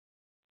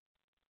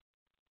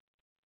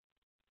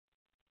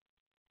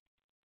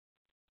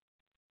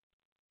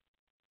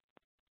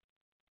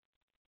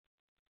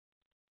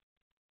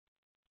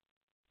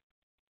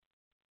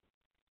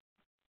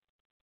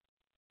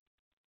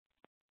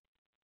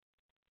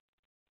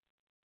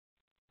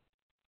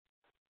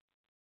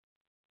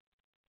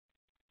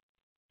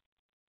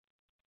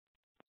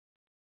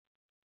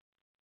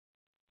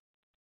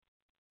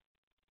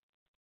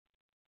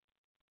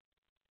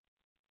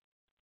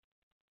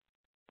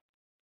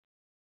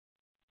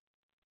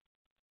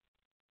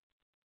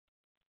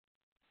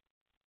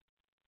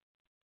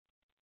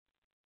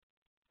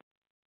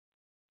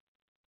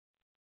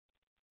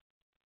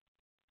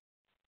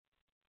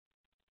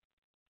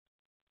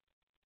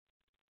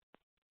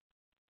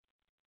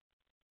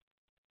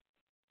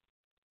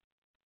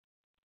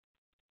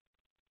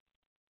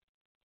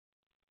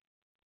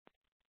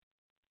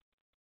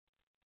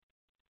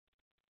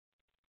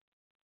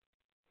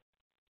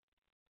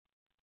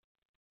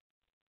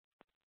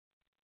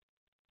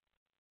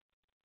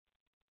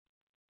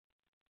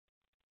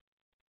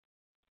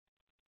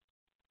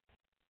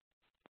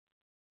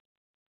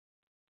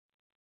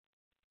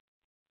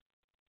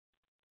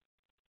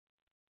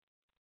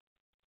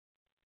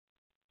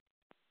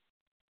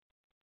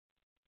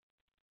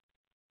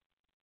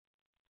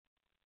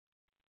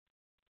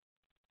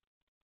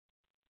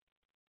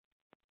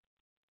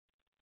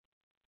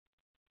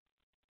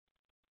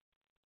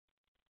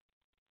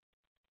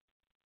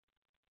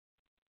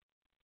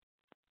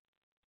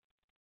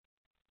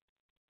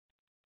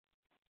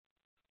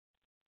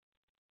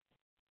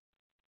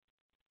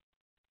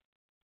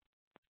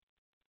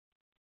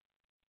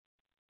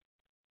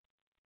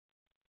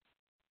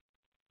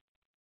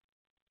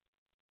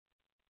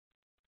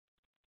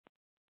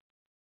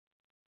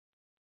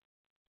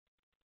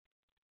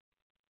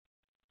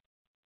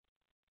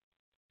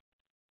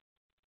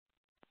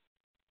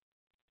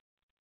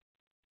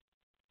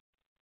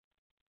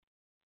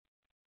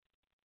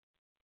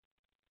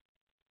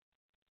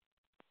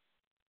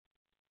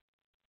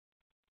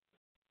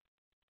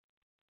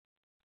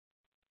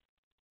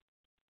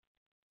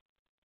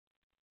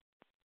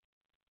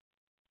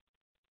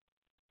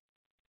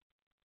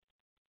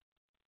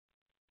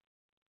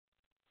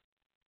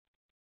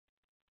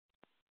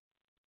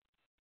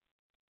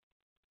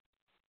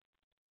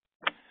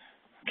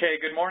Okay,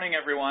 good morning,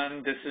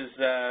 everyone. This is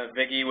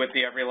Viggy with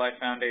the RDLA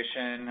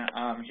Foundation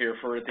here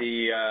for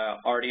the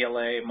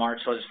RDLA March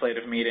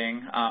legislative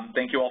meeting.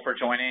 Thank you all for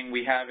joining.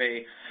 We have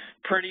a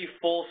pretty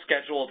full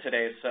schedule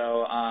today,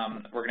 so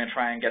we're going to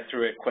try and get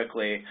through it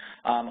quickly.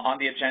 On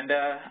the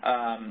agenda,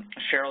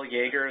 Cheryl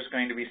Yeager is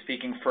going to be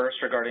speaking first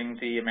regarding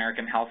the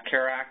American Health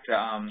Care Act,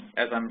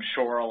 as I'm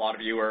sure a lot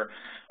of you are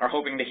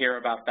hoping to hear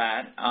about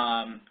that.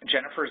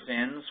 Jennifer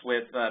Zins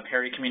with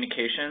Perry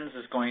Communications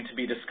is going to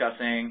be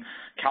discussing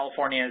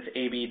California's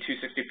AB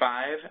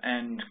 265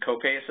 and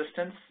copay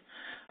assistance.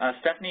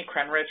 Stephanie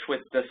Krenrich with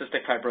the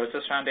Cystic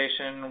Fibrosis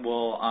Foundation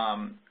will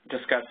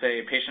discuss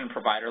a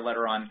patient-provider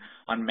letter on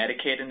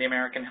Medicaid in the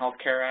American Health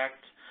Care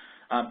Act.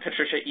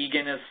 Patricia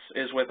Egan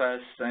is with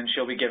us, and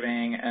she'll be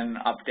giving an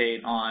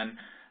update on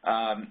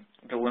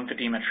the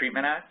Lymphedema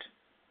Treatment Act.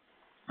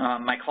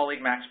 My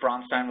colleague Max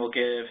Bronstein will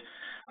give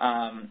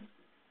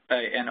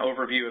an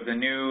overview of the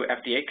new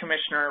FDA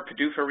commissioner,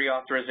 PDUFA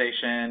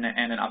reauthorization,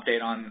 and an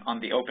update on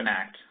the Open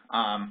Act.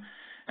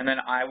 And then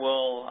I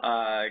will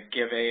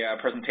give a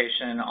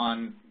presentation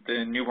on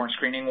the newborn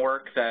screening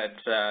work that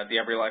the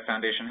RDLA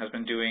Foundation has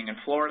been doing in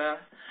Florida.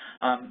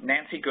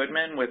 Nancy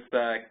Goodman with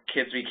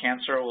Kids v.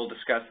 Cancer will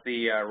discuss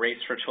the Race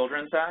for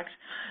Children's Act.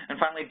 And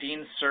finally,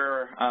 Dean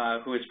Sir,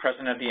 who is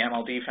president of the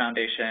MLD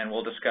Foundation,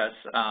 will discuss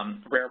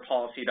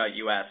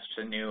rarepolicy.us,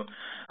 a new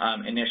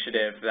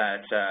initiative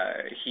that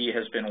he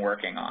has been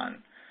working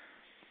on.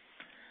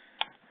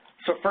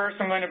 So first,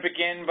 I'm going to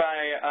begin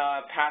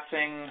by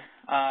passing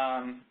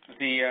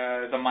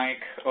the mic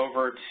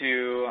over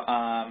to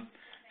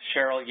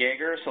Cheryl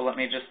Yeager. So let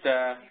me just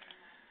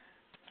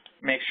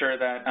make sure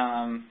that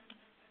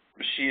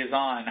she is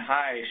on.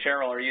 Hi,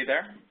 Cheryl, are you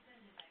there?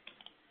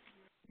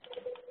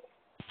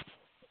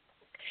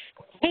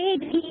 Hey,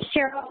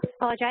 Cheryl.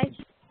 Apologize.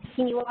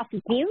 Can you off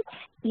mute?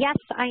 Yes,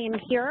 I am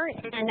here,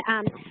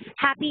 and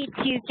happy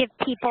to give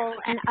people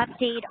an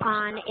update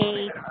on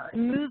a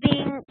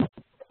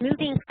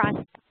moving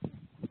process.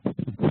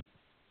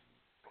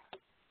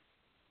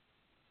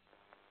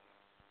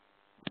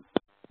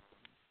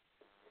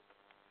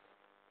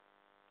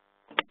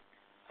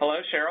 Hello,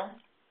 Cheryl.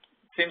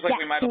 Seems like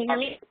we might have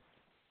lost you.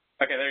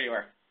 Okay, there you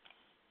are.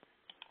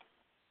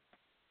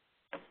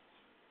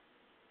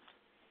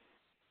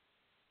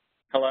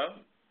 Hello?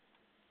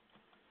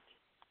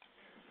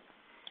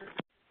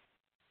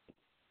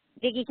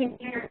 Viggy, can you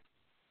hear?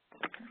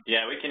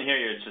 Yeah, we can hear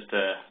you. It's just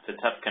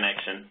a tough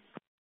connection.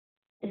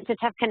 It's a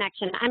tough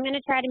connection. I'm going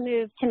to try to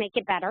move to make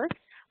it better.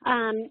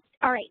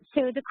 All right,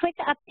 so the quick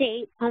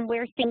update on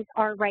where things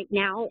are right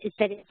now is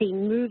that it's a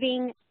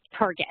moving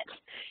target.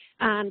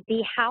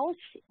 The House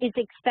is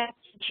expected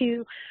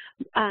to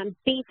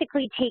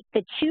basically take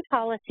the two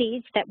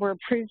policies that were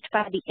approved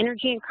by the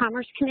Energy and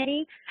Commerce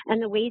Committee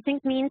and the Ways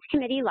and Means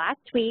Committee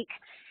last week,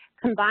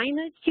 combine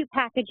those two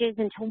packages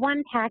into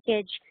one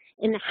package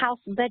in the House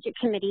Budget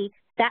Committee.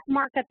 That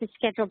markup is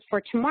scheduled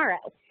for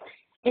tomorrow.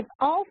 If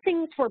all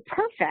things were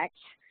perfect,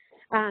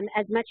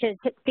 as much as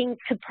things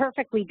could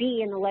perfectly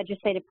be in the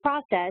legislative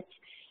process,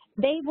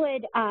 they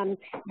would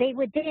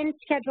then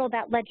schedule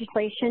that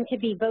legislation to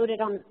be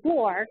voted on the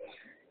floor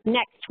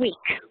next week.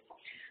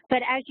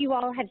 But as you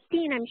all have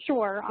seen, I'm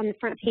sure, on the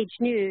front page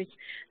news,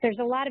 there's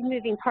a lot of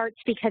moving parts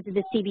because of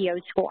the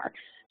CBO score.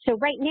 So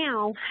right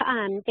now,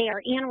 they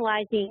are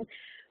analyzing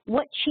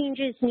what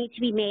changes need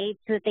to be made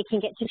so that they can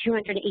get to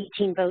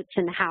 218 votes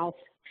in the House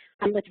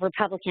with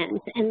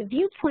Republicans. And the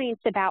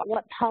viewpoints about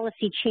what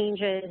policy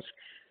changes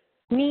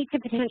need to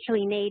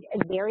potentially made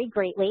vary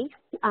greatly.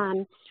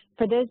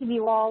 For those of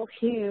you all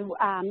who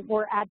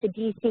were at the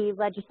DC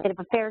Legislative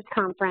Affairs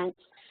Conference,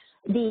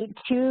 the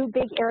two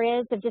big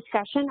areas of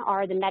discussion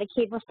are the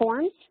Medicaid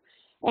reforms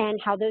and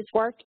how those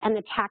work, and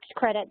the tax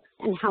credits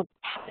and how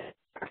that's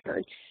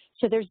structured.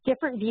 So there's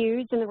different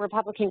views in the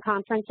Republican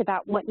conference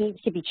about what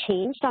needs to be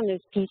changed on those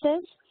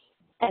pieces.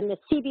 And the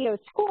CBO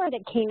score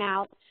that came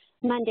out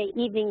Monday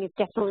evening is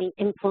definitely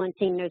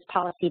influencing those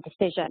policy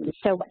decisions.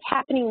 So what's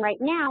happening right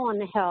now on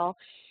the Hill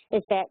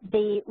is that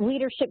the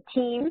leadership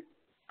team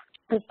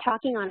is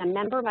talking on a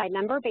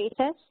member-by-member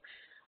basis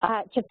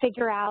to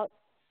figure out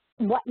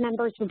what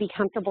members would be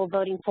comfortable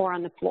voting for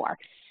on the floor.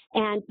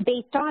 And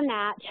based on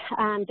that,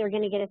 they're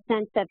going to get a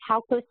sense of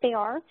how close they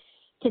are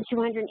to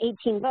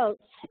 218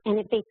 votes. And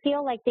if they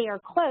feel like they are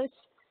close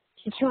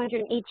to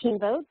 218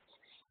 votes,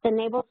 then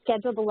they will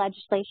schedule the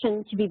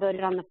legislation to be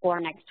voted on the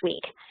floor next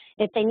week.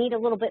 If they need a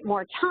little bit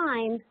more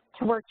time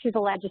to work through the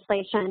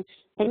legislation,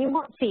 then you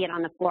won't see it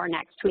on the floor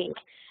next week.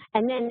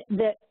 And then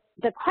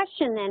the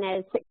question then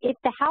is, if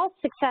the House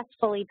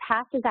successfully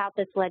passes out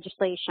this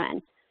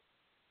legislation,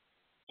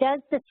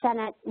 does the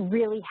Senate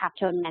really have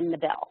to amend the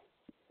bill?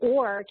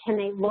 Or can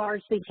they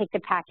largely take the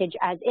package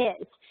as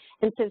is?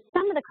 And so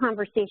some of the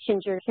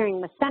conversations you're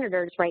hearing with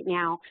senators right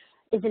now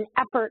is an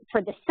effort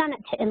for the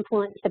Senate to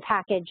influence the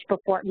package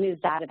before it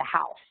moves out of the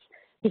House.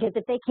 Because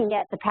if they can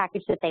get the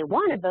package that they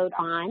want to vote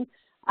on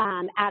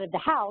out of the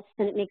House,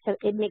 then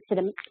it makes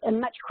it a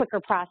much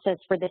quicker process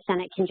where the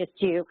Senate can just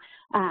do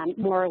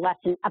more or less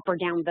an up or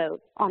down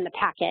vote on the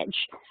package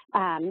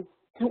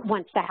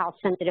once the House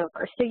sends it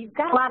over. So you've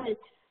got a lot of,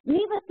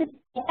 needless to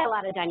say, a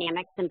lot of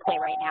dynamics in play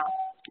right now,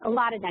 a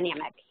lot of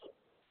dynamics.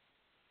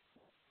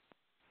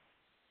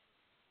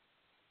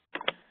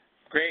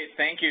 Great,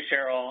 thank you,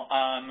 Cheryl.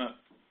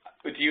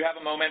 Do you have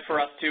a moment for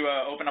us to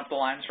open up the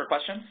lines for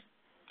questions?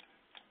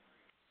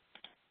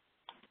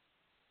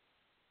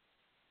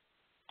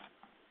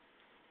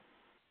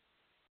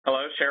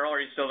 Hello, Cheryl,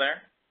 are you still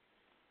there?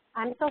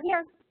 I'm still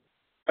here.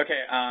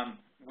 Okay,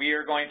 we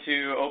are going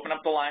to open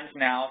up the lines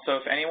now. So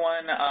if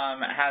anyone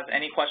has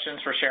any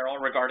questions for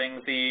Cheryl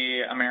regarding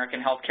the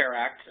American Health Care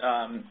Act,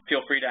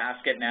 feel free to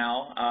ask it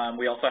now.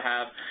 We also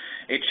have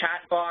a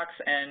chat box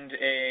and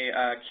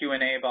a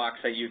Q&A box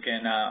that you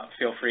can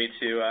feel free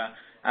to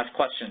ask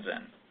questions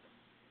in.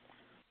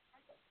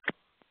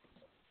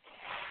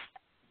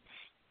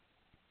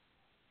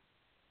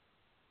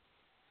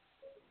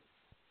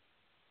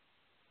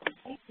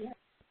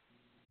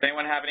 Does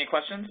anyone have any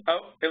questions?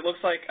 Oh, it looks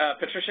like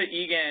Patricia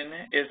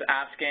Egan is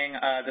asking,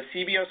 the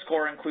CBO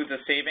score includes a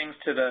savings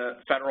to the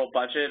federal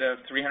budget of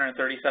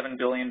 $337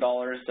 billion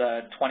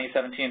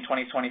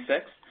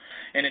 2017-2026,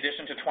 in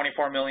addition to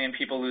 24 million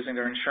people losing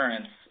their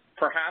insurance.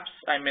 Perhaps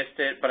I missed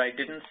it, but I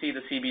didn't see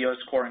the CBO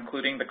score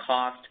including the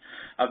cost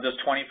of those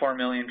 24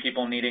 million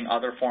people needing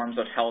other forms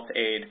of health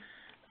aid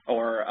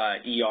or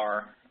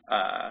ER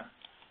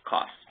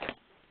costs.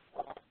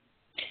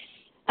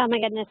 Oh my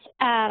goodness.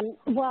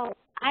 Well,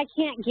 I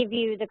can't give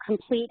you the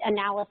complete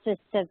analysis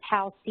of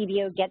how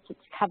CBO gets its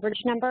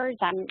coverage numbers.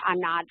 I'm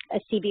not a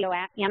CBO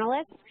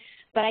analyst,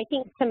 but I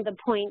think some of the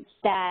points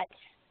that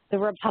the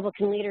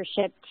Republican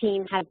leadership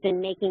team has been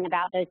making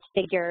about those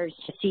figures,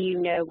 just so you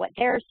know what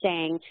they're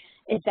saying,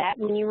 is that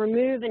when you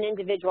remove an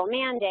individual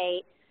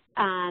mandate,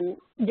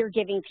 you're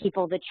giving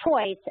people the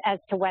choice as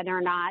to whether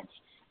or not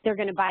they're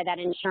going to buy that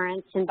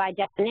insurance. And by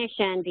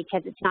definition,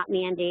 because it's not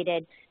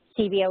mandated,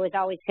 CBO is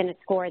always going to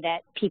score that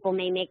people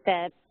may make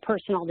the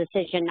personal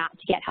decision not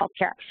to get health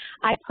care.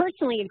 I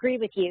personally agree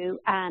with you.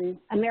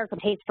 America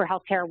pays for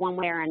health care one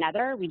way or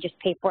another. We just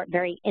pay for it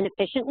very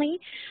inefficiently.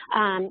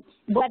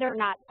 Whether or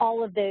not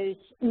all of those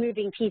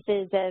moving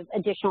pieces of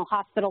additional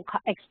hospital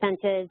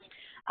expenses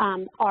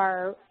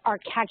are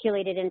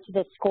calculated into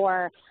the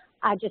score,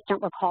 I just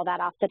don't recall that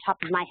off the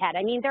top of my head.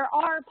 I mean, there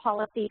are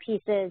policy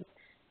pieces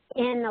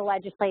in the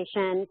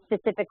legislation,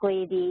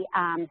 specifically the,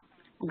 I'm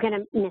going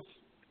to miss,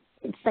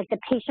 it's like the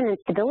Patient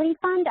Instability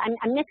Fund. I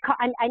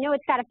know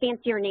it's got a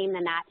fancier name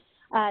than that.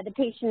 The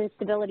Patient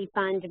Instability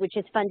Fund, which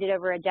is funded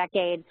over a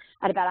decade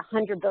at about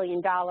 $100 billion,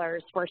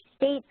 where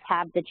states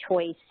have the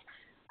choice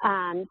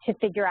to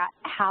figure out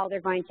how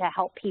they're going to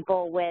help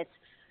people with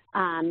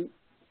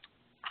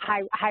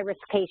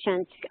high-risk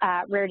patients,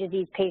 rare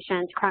disease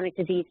patients, chronic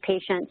disease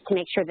patients, to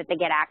make sure that they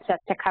get access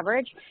to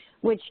coverage,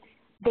 which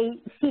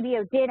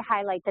CBO did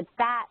highlight that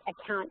that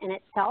account in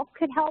itself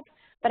could help.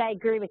 But I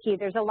agree with you.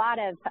 There's a lot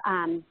of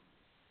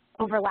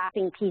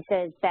overlapping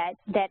pieces that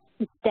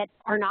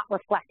are not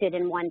reflected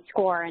in one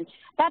score. And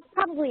that's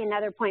probably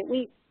another point.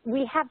 We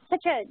have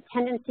such a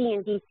tendency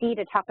in DC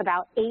to talk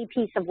about a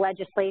piece of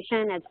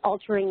legislation as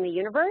altering the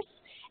universe.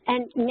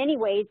 And in many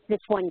ways,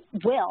 this one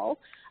will,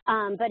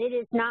 but it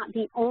is not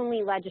the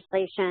only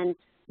legislation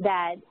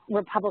that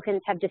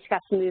Republicans have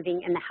discussed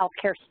moving in the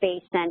healthcare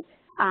space. And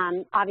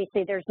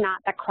obviously, there's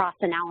not the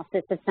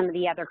cross-analysis of some of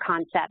the other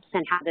concepts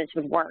and how this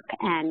would work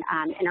and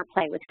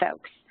interplay with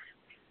folks.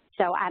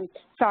 So I'm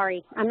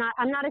sorry, I'm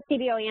not a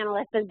CBO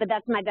analyst, but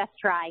that's my best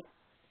try.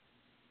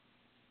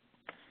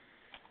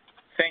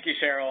 Thank you,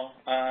 Cheryl.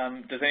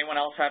 Does anyone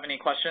else have any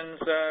questions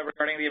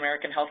regarding the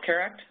American Health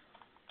Care Act?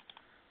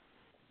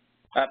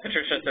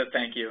 Patricia said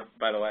thank you,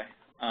 by the way.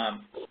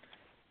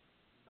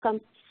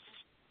 Welcome.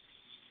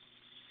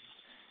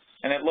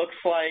 And it looks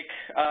like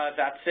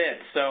that's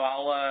it. So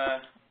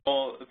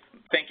well,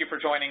 thank you for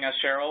joining us,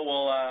 Cheryl.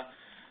 We'll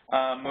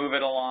move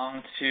it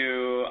along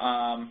to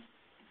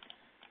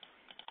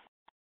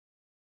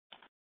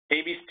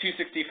AB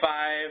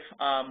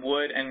 265,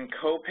 Wood and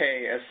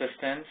Copay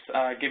Assistance.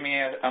 Give me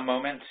a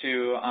moment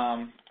to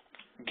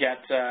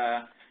get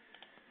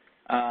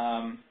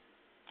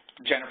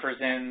Jennifer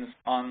Zins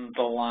on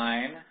the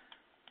line.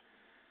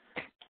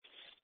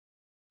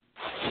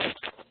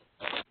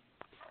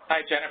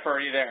 Hi, Jennifer, are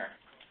you there?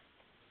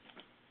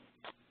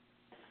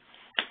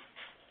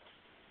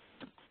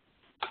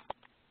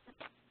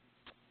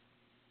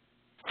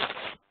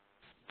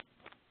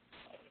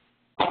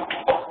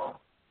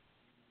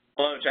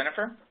 Hello,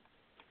 Jennifer?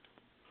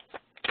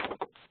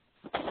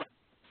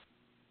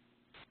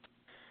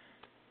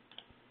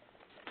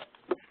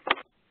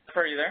 Jennifer,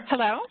 are you there?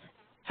 Hello?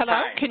 Hello?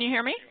 Hi. Can you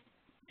hear me?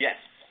 Yes.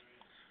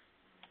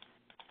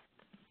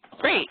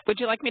 Great. Would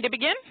you like me to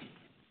begin?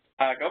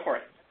 Go for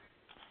it.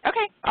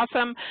 Okay,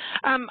 awesome.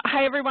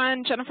 Hi,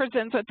 everyone. Jennifer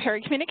Zins with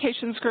Perry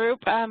Communications Group.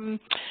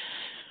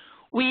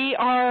 We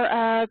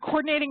are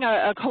coordinating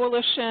a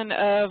coalition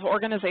of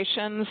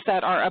organizations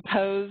that are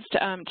opposed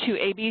to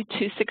AB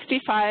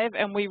 265,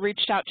 and we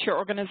reached out to your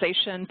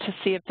organization to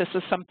see if this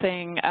is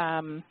something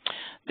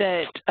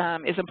that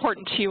is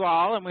important to you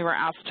all, and we were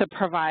asked to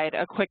provide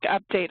a quick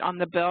update on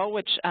the bill,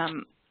 which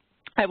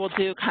I will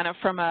do kind of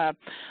from a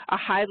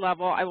high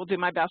level, I will do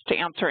my best to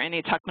answer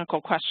any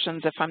technical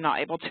questions if I'm not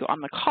able to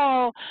on the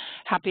call.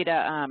 Happy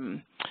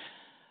to,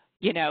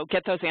 you know,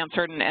 get those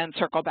answered and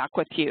circle back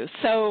with you.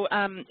 So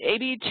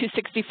AB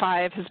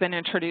 265 has been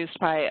introduced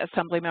by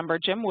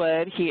Assemblymember Jim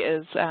Wood. He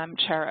is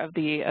chair of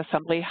the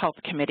Assembly Health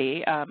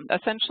Committee.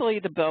 Essentially,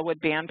 the bill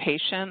would ban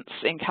patients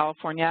in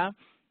California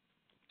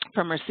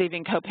from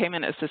receiving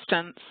copayment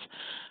assistance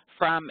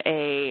from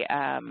a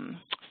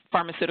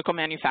pharmaceutical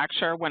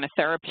manufacturer when a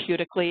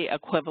therapeutically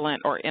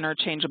equivalent or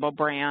interchangeable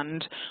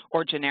brand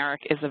or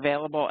generic is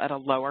available at a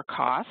lower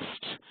cost.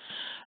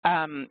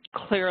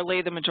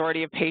 Clearly, the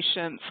majority of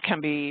patients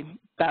can be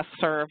best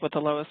served with the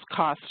lowest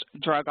cost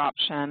drug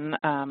option.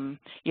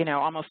 You know,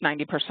 almost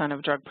 90%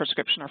 of drug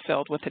prescriptions are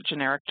filled with a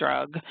generic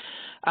drug.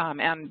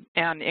 And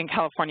in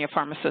California,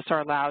 pharmacists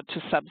are allowed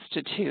to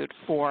substitute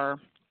for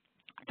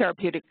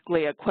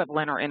therapeutically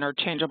equivalent or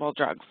interchangeable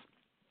drugs.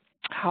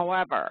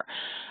 However,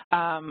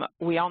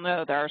 we all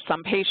know there are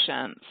some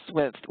patients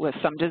with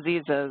some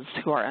diseases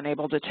who are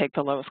unable to take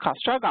the lowest cost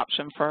drug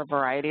option for a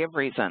variety of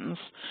reasons.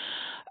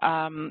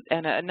 And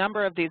a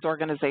number of these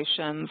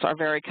organizations are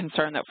very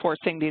concerned that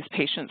forcing these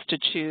patients to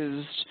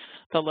choose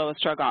the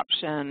lowest drug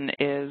option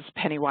is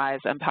penny-wise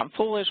and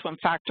pound-foolish when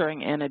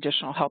factoring in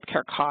additional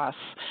healthcare costs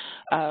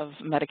of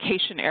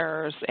medication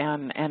errors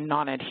and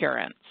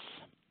non-adherence.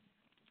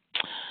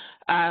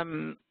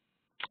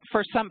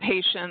 For some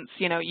patients,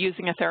 you know,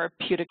 using a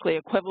therapeutically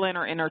equivalent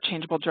or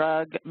interchangeable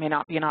drug may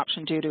not be an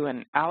option due to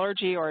an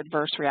allergy or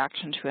adverse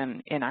reaction to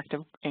an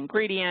inactive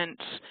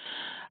ingredient.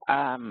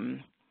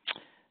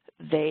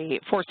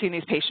 Forcing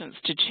these patients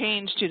to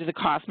change due to the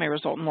cost may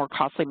result in more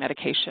costly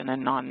medication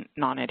and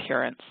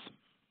non-adherence.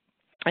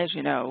 As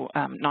you know,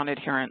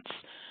 non-adherence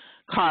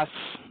costs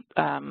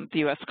the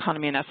U.S.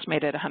 economy an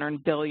estimated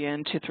 $100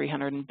 billion to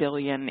 $300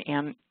 billion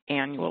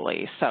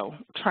annually. So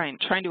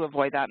trying to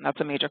avoid that, and that's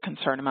a major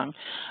concern among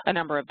a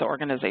number of the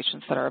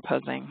organizations that are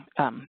opposing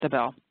the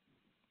bill.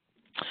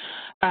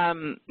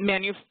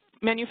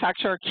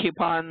 Manufacturer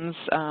coupons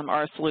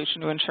are a solution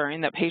to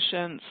ensuring that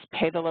patients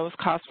pay the lowest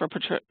cost for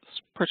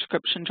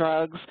prescription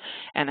drugs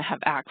and have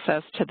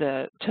access to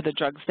the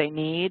drugs they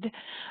need.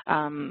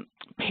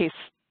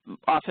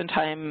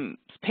 Oftentimes,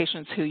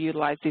 patients who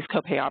utilize these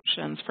copay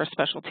options for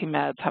specialty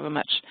meds have a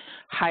much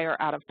higher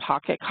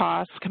out-of-pocket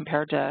cost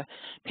compared to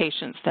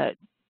patients that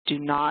do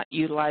not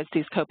utilize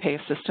these copay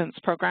assistance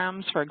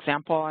programs. For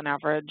example, on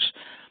average,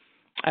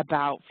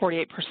 about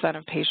 48%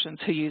 of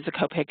patients who use a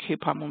copay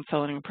coupon when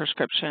filling a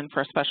prescription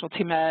for a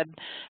specialty med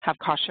have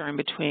cost sharing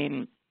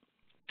between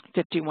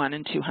 $51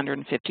 and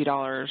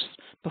 $250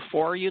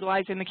 before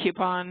utilizing the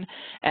coupon,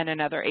 and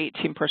another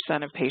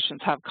 18% of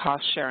patients have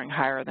cost sharing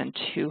higher than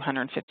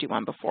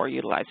 $251 before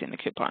utilizing the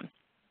coupon.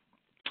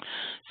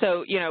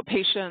 So, you know,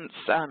 patients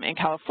in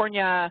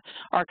California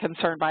are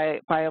concerned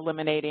by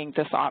eliminating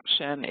this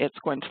option. It's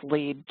going to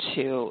lead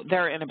to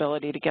their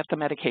inability to get the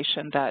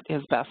medication that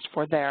is best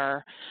for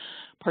their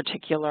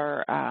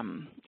particular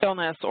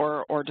illness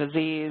or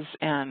disease,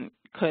 and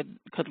could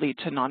lead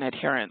to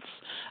non-adherence.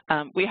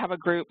 We have a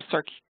group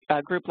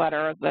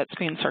letter that's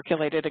being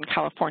circulated in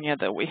California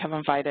that we have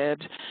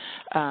invited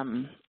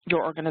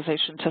your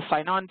organization to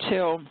sign on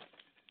to.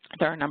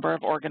 There are a number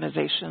of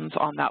organizations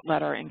on that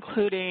letter,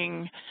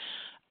 including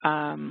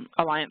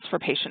Alliance for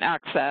Patient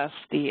Access,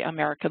 the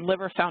American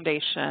Liver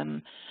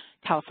Foundation,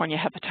 California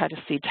Hepatitis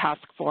C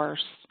Task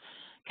Force,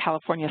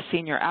 California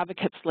Senior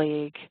Advocates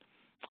League,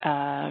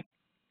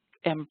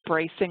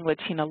 Embracing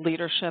Latina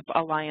Leadership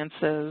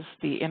Alliances,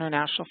 the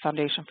International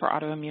Foundation for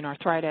Autoimmune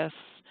Arthritis,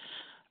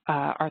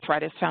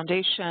 Arthritis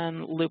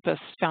Foundation, Lupus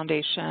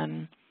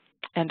Foundation,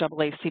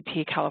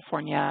 NAACP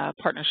California,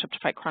 Partnership to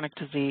Fight Chronic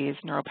Disease,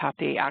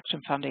 Neuropathy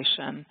Action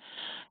Foundation,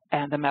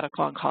 and the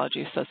Medical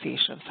Oncology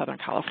Association of Southern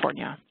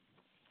California,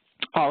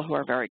 all who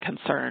are very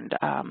concerned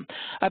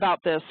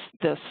about this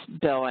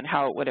bill and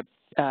how it would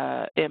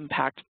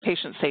impact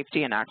patient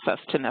safety and access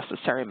to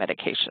necessary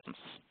medications.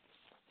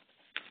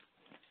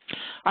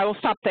 I will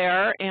stop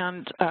there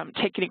and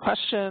take any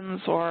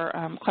questions or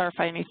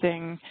clarify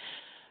anything,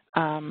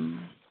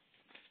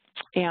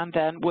 and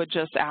then would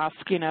just ask,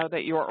 you know,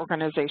 that your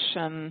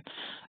organization,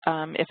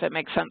 if it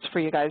makes sense for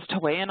you guys to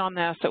weigh in on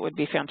this, it would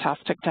be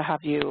fantastic to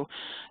have you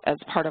as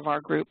part of our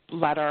group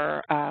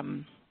letter.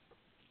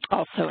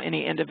 Also,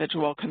 any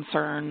individual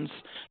concerns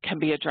can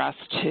be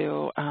addressed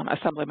to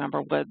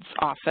Assemblymember Wood's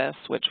office,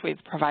 which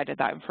we've provided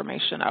that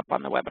information up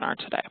on the webinar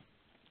today.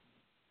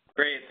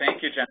 Great,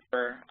 thank you,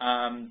 Jennifer.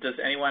 Does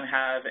anyone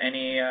have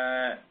any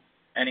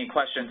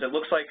questions? It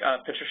looks like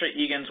Patricia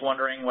Egan's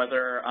wondering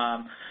whether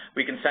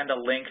we can send a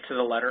link to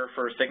the letter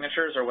for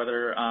signatures, or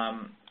whether,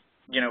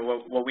 you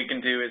know, what we can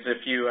do is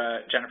if you,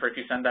 Jennifer, if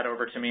you send that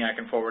over to me, I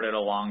can forward it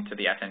along to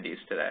the attendees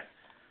today.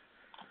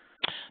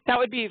 That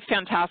would be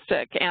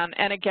fantastic.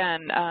 And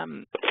again,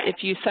 if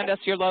you send us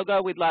your logo,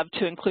 we'd love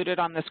to include it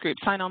on this group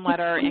sign-on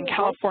letter. In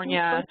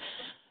California,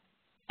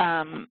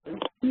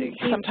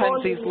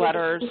 sometimes these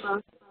letters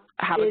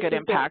have a good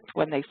impact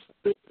when they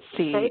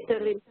see.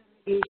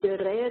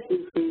 It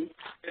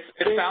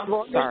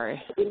sounds,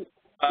 sorry.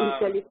 In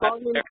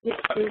Kalifornien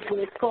gibt es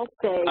eine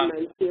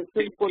Co-Payment für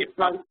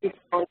 25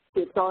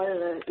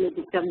 teure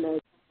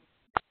Medikamente.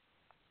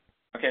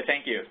 Okay,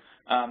 thank you.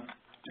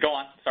 Go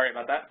on. Sorry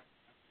about that.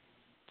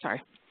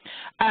 Sorry.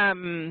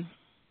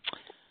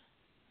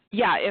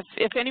 Yeah,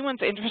 if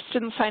anyone's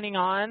interested in signing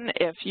on,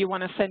 if you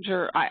want to send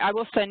I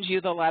will send you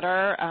the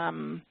letter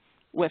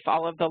with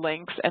all of the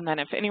links, and then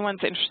if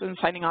anyone's interested in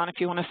signing on, if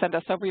you want to send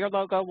us over your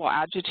logo, we'll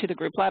add you to the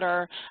group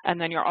letter,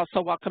 and then you're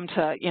also welcome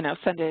to,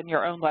 send in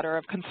your own letter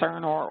of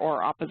concern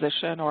or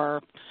opposition,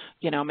 or,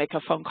 make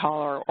a phone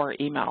call or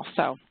email.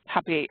 So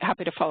happy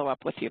to follow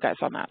up with you guys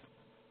on that.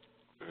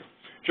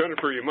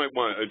 Jennifer, you might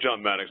want,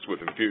 John Maddox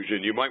with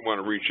Infusion, you might want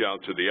to reach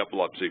out to the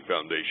Epilepsy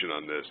Foundation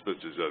on this.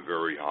 This is a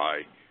very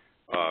high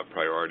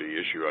priority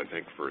issue, I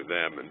think, for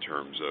them in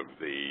terms of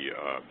the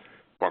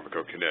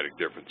pharmacokinetic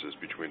differences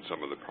between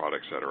some of the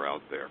products that are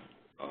out there.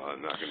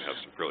 And that can have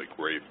some fairly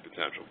grave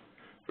potential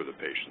for the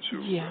patients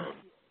who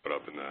put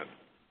up in that.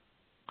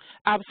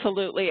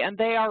 Absolutely, and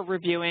they are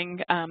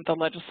reviewing the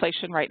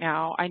legislation right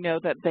now. I know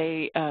that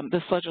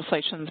this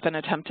legislation has been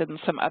attempted in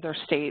some other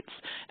states,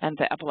 and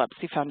the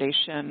Epilepsy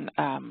Foundation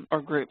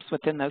or groups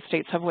within those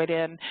states have weighed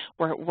in.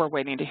 We're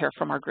waiting to hear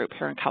from our group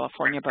here in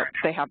California, but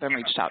they have been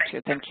reached out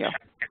to. Thank you.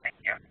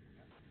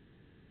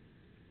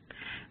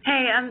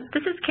 Hey,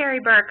 this is Carrie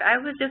Burke. I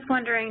was just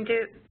wondering,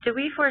 do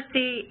we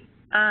foresee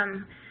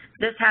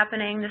this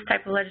happening, this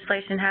type of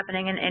legislation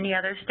happening in any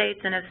other states,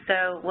 and if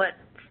so, what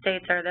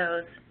states are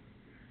those?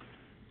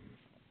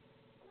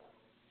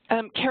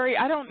 Carrie,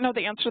 I don't know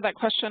the answer to that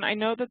question. I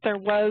know that there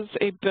was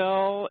a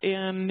bill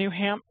in New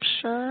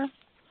Hampshire.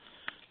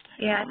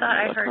 Yeah, I thought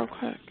I heard. Real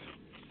quick.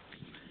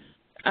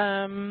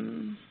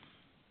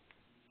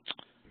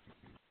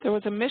 There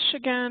was a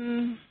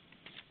Michigan.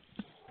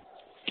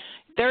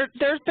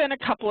 There's been a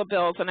couple of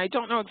bills, and I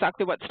don't know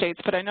exactly what states,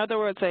 but I know there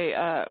was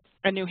a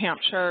New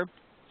Hampshire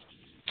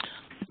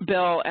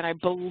bill, and I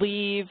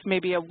believe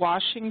maybe a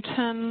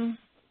Washington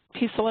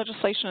piece of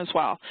legislation as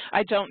well.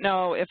 I don't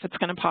know if it's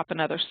going to pop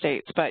in other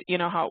states, but you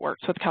know how it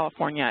works with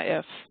California.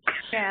 If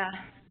it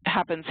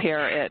happens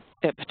here,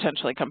 it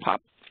potentially can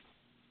pop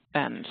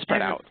and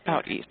spread out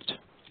east.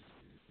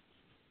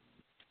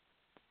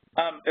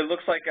 It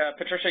looks like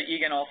Patricia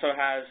Egan also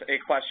has a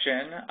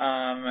question.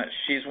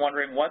 She's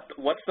wondering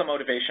what's the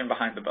motivation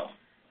behind the bill?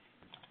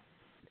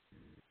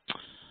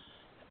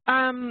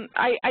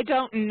 I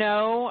don't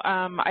know.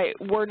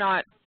 We're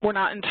not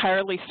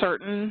entirely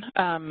certain.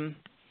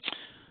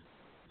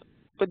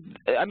 But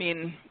I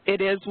mean, it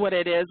is what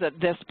it is at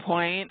this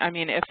point. I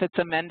mean, if it's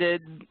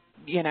amended,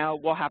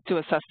 we'll have to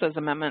assess those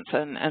amendments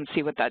and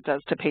see what that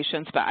does to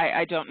patients. But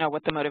I don't know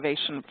what the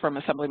motivation from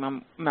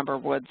Assemblymember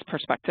Wood's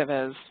perspective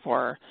is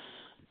for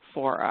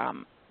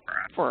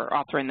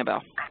authoring the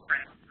bill.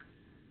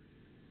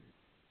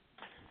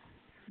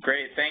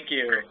 Great, thank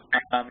you.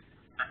 Are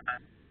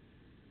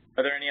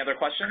there any other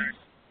questions?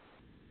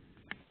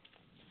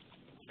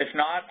 If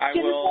not, I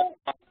will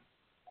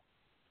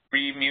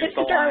remute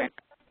the line.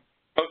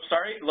 Oh,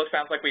 sorry.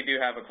 Sounds like we do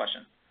have a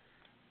question.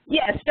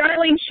 Yes,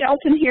 Darlene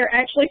Shelton here,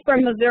 actually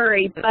from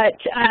Missouri, but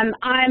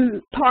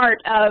I'm part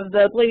of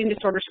the bleeding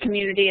disorders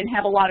community and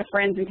have a lot of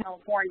friends in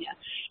California.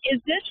 Is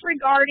this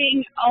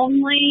regarding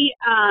only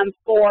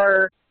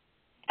for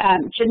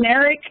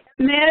generic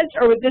meds,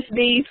 or would this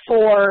be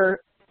for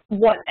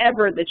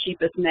whatever the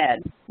cheapest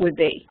med would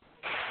be?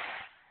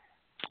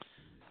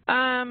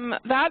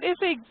 That is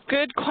a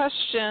good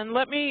question.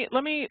 Let me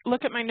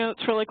look at my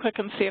notes really quick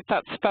and see if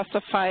that's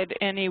specified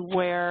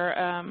anywhere.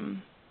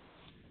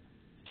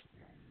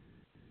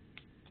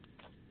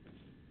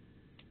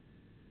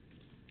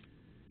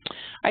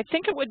 I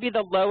think it would be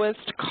the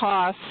lowest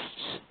cost.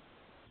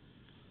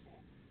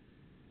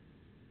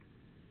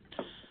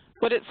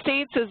 What it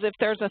states is if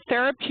there's a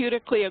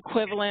therapeutically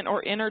equivalent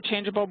or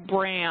interchangeable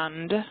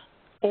brand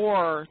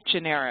or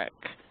generic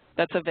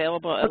that's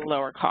available at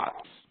lower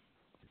cost.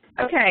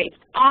 Okay,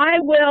 I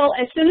will,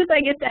 as soon as I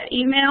get that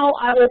email,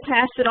 I will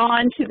pass it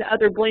on to the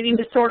other bleeding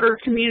disorder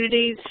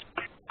communities,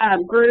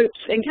 groups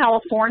in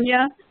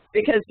California,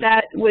 because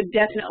that would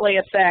definitely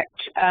affect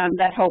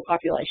that whole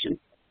population.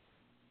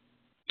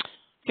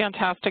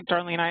 Fantastic,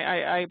 Darlene.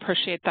 I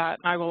appreciate that.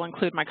 I will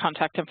include my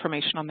contact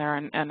information on there,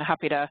 and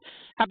happy to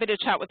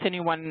chat with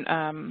anyone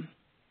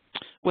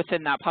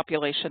within that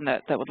population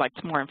that would like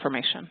some more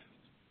information.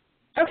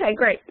 Okay,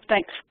 great.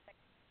 Thanks.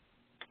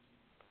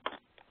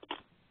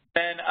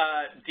 Then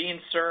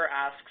Dean Sir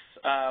asks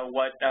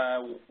what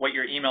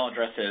your email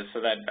address is so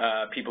that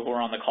people who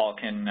are on the call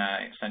can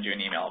send you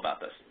an email about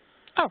this.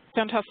 Oh,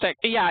 fantastic.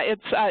 Yeah,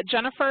 it's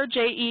Jennifer,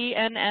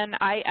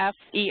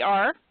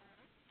 Jennifer,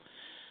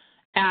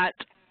 at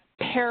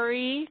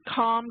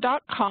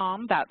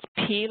perrycom.com. That's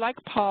P like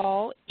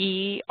Paul,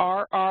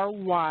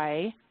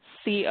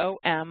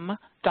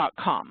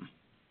 ERRYCOM.com.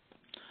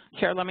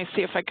 Here, let me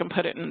see if I can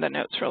put it in the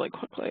notes really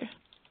quickly.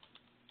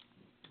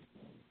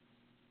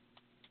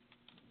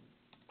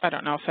 I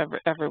don't know if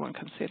everyone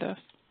can see this.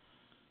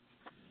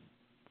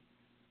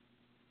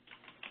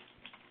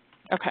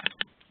 Okay.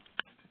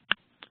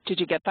 Did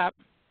you get that?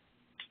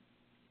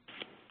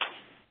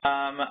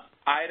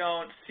 I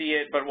don't see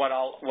it, but what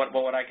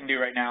I can do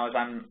right now is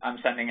I'm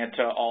sending it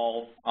to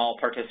all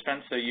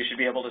participants, so you should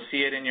be able to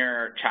see it in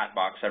your chat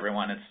box,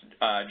 everyone. It's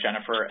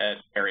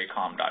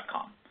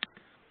jennifer@berrycom.com.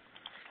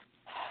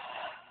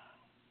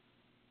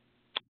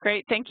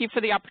 Great. Thank you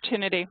for the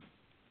opportunity.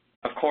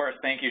 Of course.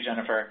 Thank you,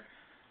 Jennifer.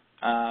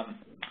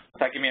 If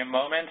that give me a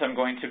moment, I'm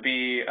going to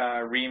be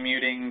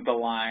remuting the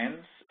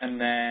lines,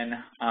 and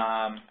then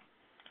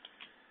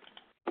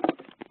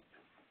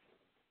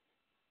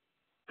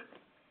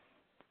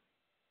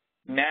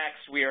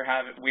next we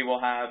will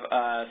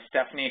have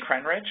Stephanie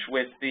Krenrich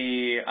with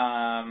the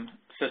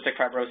Cystic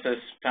Fibrosis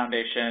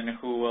Foundation,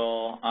 who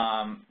will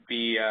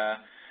be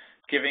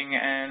giving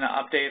an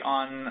update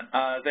on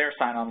their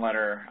sign-on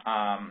letter.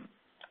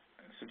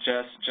 So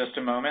just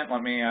a moment.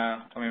 Let me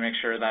make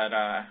sure that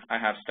I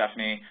have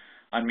Stephanie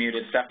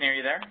unmuted. Stephanie, are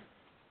you there?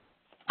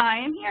 I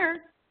am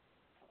here.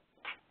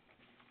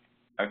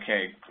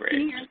 Okay, great.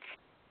 Can you hear?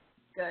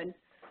 Good.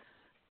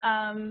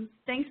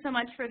 Thanks so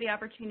much for the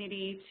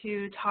opportunity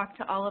to talk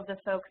to all of the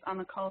folks on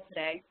the call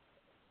today.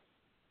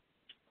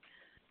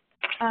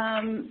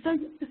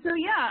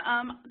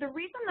 The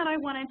reason that I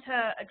wanted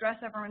to address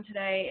everyone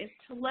today is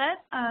to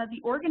let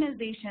the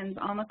organizations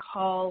on the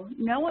call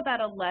know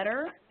about a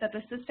letter that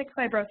the Cystic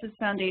Fibrosis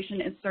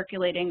Foundation is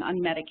circulating on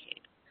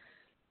Medicaid.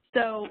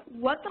 So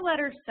what the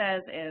letter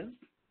says is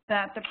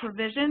that the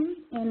provisions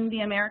in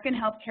the American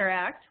Health Care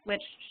Act,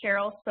 which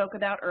Cheryl spoke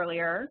about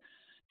earlier,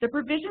 the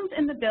provisions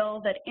in the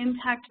bill that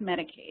impact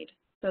Medicaid,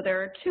 so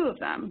there are two of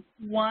them.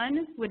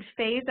 One would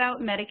phase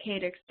out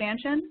Medicaid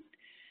expansion,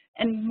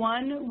 and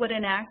one would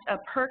enact a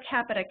per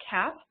capita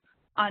cap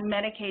on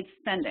Medicaid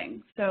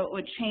spending. So it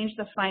would change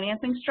the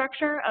financing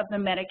structure of the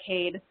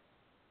Medicaid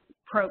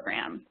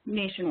program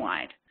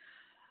nationwide.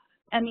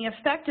 And the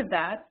effect of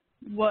that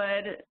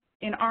would,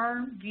 in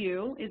our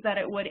view, is that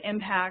it would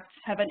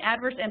have an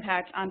adverse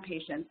impact on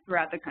patients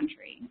throughout the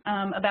country.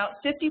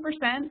 About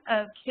 50%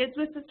 of kids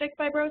with cystic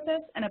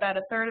fibrosis and about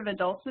a third of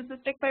adults with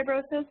cystic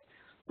fibrosis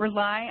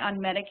rely on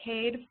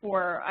Medicaid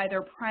for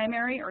either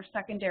primary or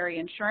secondary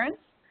insurance,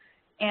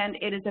 and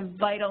it is a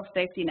vital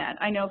safety net,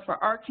 I know, for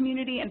our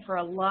community and for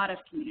a lot of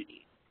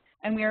communities.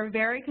 And we are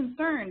very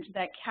concerned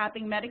that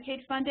capping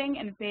Medicaid funding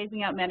and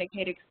phasing out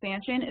Medicaid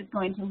expansion is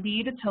going to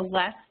lead to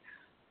less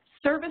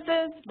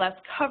services, less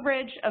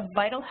coverage of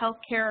vital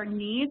health care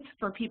needs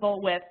for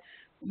people with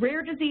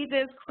rare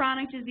diseases,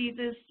 chronic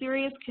diseases,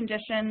 serious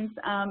conditions,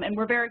 and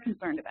we're very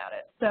concerned about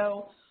it.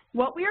 So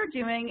what we are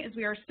doing is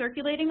we are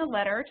circulating a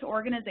letter to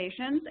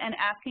organizations and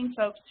asking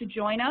folks to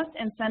join us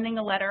in sending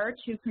a letter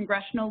to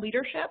congressional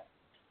leadership.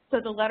 So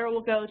the letter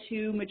will go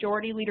to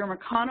Majority Leader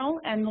McConnell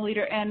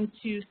and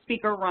to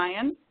Speaker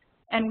Ryan.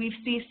 And we've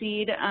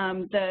CC'd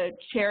the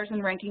chairs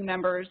and ranking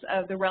members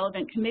of the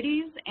relevant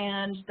committees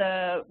and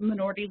the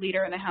minority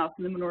leader in the House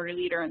and the minority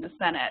leader in the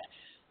Senate.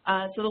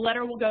 So the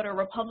letter will go to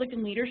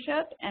Republican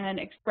leadership and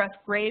express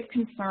grave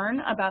concern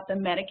about the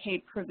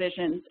Medicaid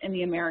provisions in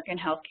the American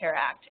Health Care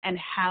Act and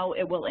how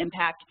it will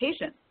impact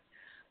patients.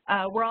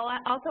 We're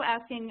also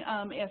asking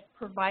if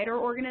provider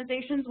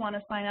organizations want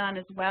to sign on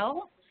as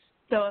well.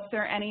 So if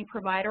there are any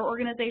provider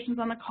organizations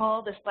on the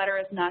call, this letter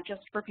is not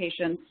just for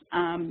patients.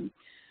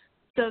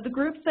 So the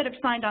groups that have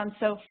signed on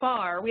so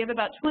far, we have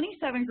about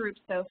 27 groups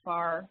so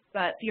far,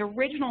 but the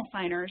original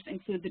signers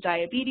include the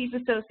Diabetes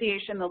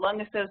Association, the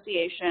Lung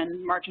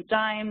Association, March of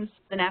Dimes,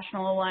 the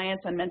National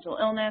Alliance on Mental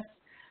Illness,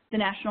 the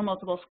National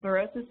Multiple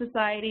Sclerosis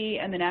Society,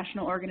 and the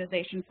National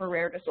Organization for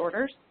Rare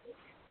Disorders.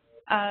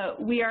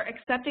 We are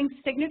accepting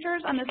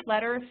signatures on this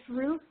letter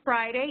through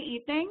Friday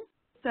evening.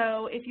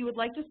 So if you would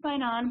like to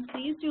sign on,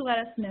 please do let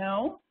us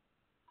know.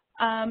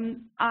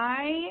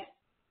 I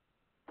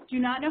do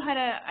not know how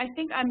to, I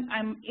think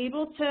I'm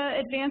able to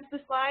advance the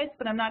slides,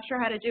 but I'm not sure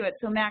how to do it.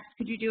 So Max,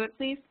 could you do it,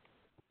 please?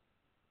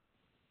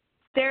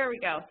 There we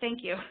go,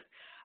 thank you.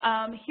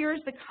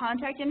 Here's the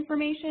contact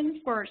information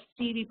for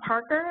Stevie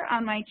Parker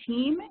on my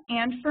team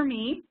and for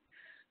me.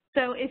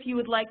 So if you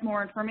would like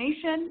more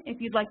information, if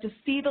you'd like to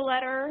see the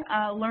letter,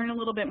 learn a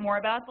little bit more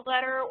about the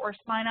letter, or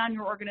sign on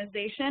your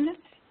organization,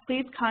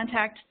 please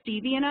contact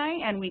Stevie and I,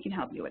 and we can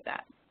help you with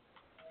that.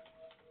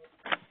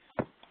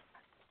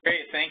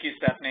 Great, thank you,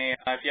 Stephanie.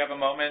 If you have a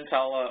moment,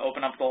 I'll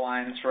open up the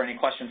lines for any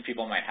questions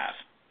people might have.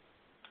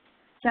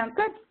 Sounds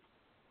good.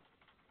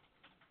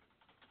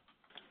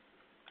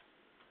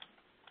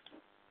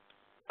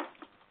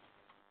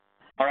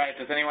 All right,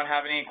 does anyone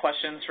have any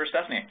questions for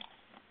Stephanie?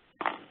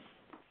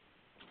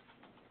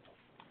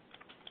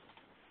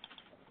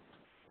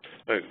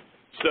 Hey,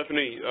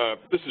 Stephanie,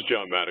 this is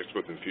John Maddox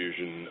with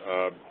Infusion.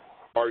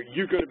 Are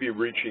you going to be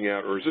reaching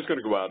out, or is this going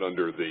to go out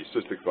under the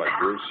cystic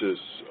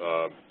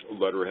fibrosis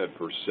letterhead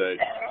per se?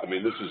 I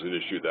mean, this is an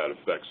issue that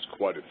affects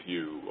quite a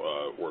few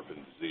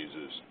orphan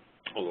diseases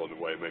along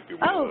the way. It might be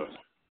one of the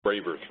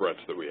braver threats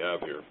that we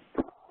have here.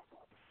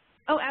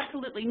 Oh,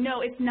 absolutely.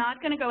 No, it's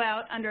not going to go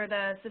out under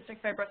the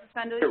Cystic Fibrosis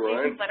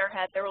Foundation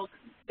letterhead. There will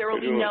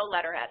be no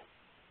letterhead.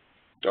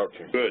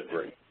 Okay, good,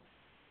 great.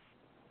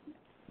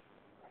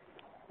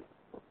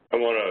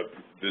 I'm on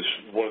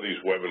one of these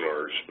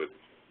webinars, but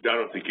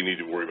don't think you need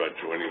to worry about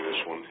joining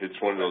this one. It's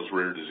one of those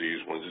rare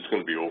disease ones. It's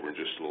going to be over in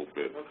just a little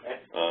bit. Okay.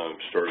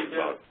 Started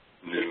about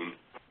noon.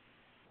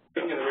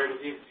 Speaking of the rare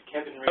disease,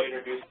 Kevin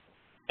reintroduced.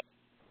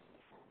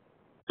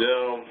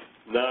 No,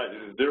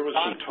 there was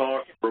some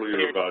talk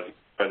earlier about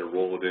trying to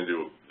roll it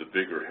into the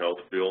bigger health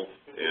bill,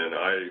 and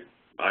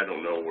I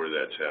don't know where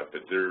that's at,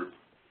 but they're.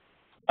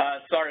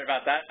 Sorry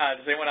about that.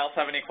 Does anyone else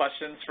have any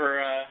questions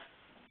for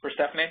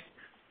Stephanie?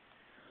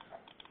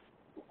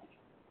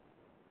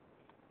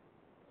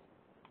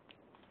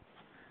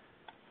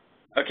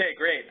 Okay,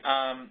 great.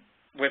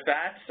 With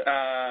that,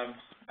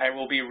 I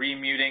will be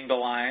remuting the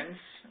lines.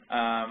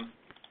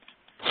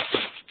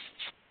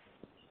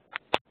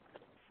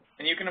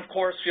 And you can, of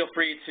course, feel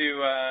free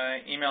to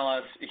email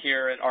us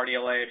here at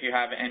RDLA if you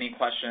have any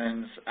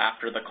questions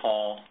after the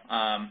call.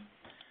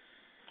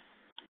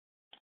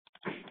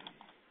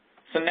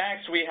 So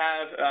next we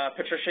have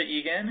Patricia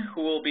Egan,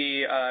 who will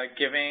be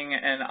giving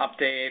an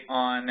update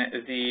on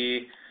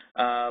the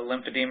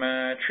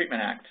Lymphedema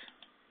Treatment Act.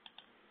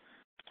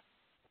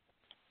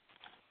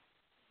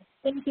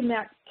 Thank you,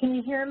 Matt. Can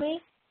you hear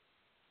me?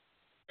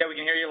 Yeah, we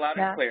can hear you loud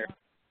and clear.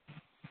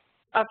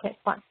 Okay,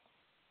 fine.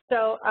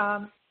 So,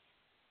 I'm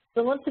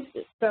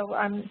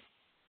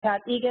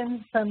Pat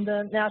Egan from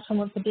the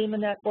National Lymphedema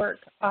Network.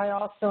 I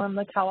also am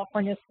the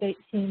California State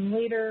Team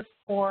Leader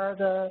for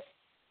the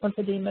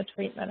Lymphedema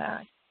Treatment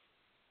Act.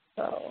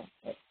 So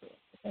let's see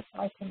if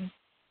I can.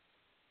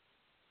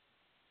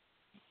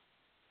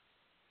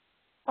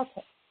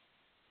 Okay.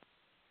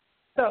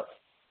 So,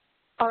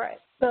 all right.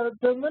 So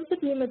the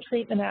Lymphedema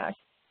Treatment Act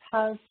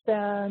has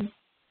been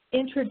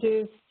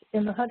introduced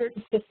in the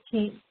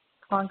 115th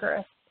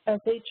Congress as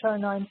H.R.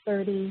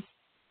 930,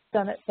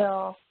 Senate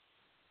Bill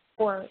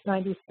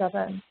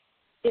 497.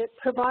 It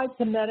provides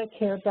a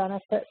Medicare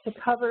benefit to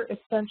cover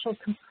essential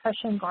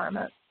compression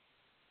garments,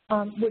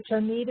 which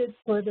are needed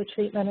for the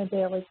treatment and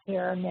daily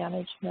care and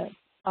management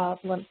of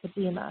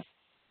lymphedema.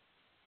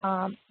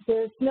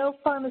 There's no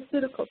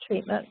pharmaceutical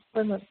treatment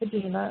for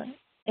lymphedema,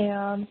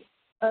 and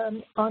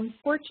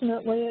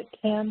unfortunately, it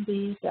can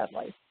be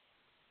deadly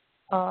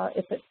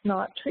if it's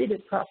not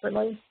treated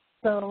properly.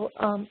 So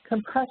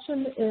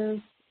compression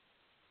is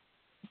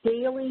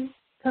daily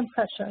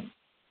compression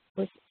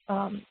with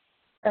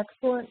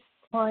excellent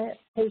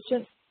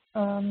patient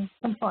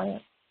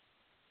compliance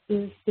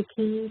is the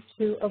key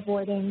to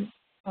avoiding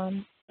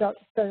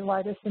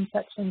cellulitis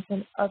infections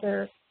and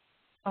other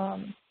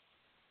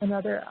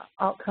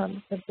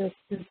outcomes of this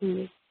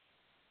disease.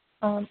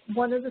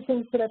 One of the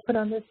things that I put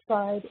on this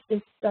slide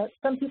is that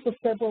some people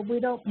said, well, we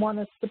don't want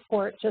to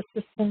support just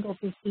a single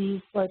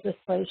disease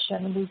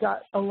legislation. We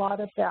got a lot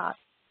of that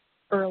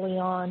early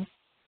on,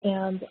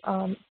 and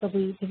so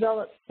we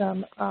developed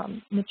some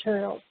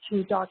material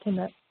to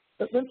document.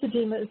 But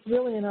lymphedema is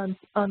really an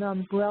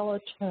umbrella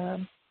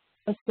term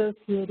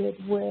associated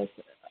with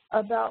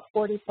about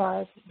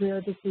 45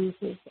 rare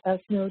diseases, as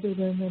noted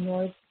in the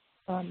NORS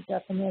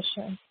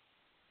definition.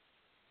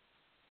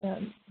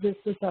 And this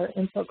is our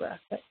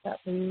infographic that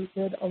we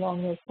did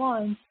along those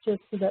lines, just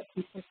so that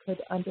people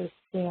could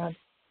understand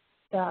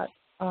that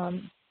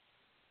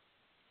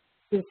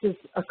this is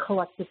a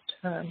collective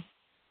term.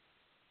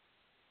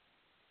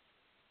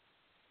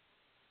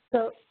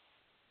 So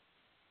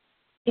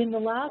in the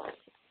last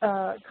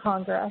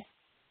Congress,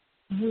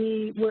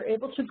 we were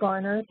able to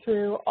garner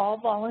through all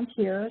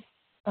volunteers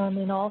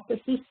in all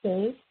 50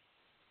 states,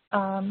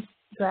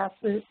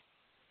 grassroots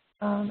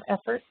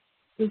efforts.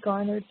 We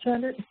garnered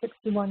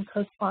 261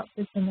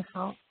 co-sponsors in the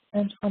House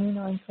and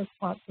 29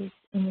 co-sponsors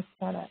in the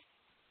Senate.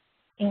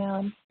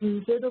 And we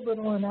did a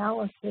little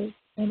analysis,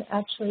 and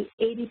actually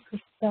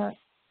 80%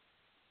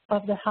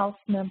 of the House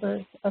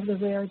members of the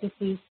Rare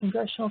Disease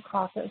Congressional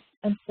Caucus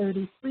and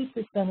 33%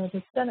 of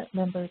the Senate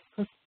members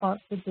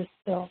co-sponsored this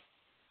bill.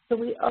 So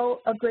we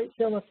owe a great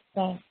deal of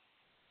thanks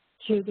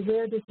to the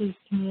rare disease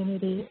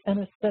community, and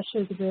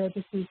especially the rare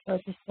disease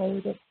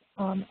legislative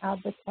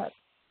advocates.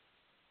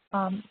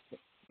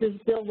 This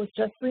bill was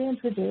just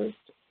reintroduced,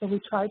 so we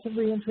tried to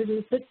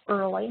reintroduce it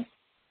early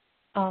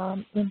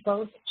in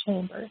both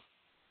chambers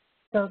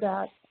so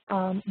that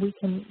we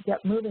can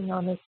get moving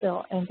on this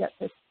bill and get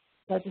this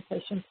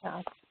legislation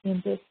passed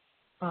in this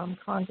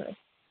Congress.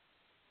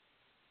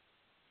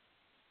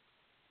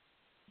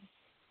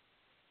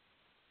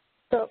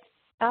 So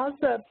as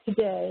of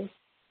today,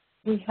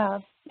 we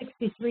have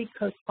 63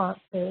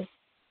 co-sponsors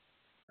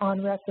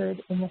on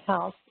record in the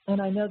House, and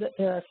I know that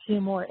there are a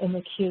few more in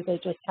the queue, they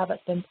just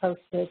haven't been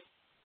posted,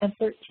 and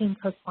 13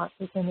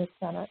 co-sponsors in the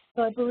Senate.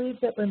 So I believe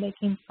that we're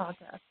making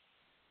progress.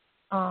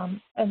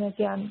 And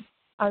again,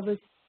 I was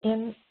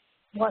in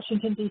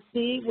Washington,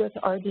 D.C. with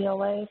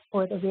RDLA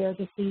for the Rare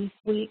Disease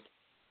Week,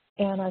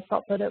 and I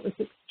felt that it was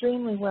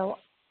extremely well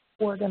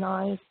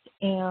organized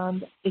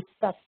and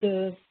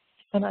effective,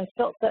 and I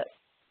felt that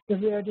the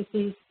Rare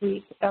Disease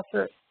Week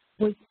effort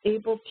was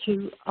able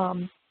to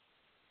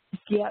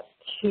get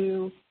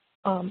to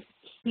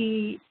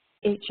key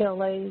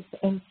HLAs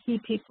and key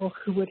people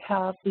who would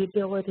have the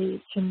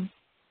ability to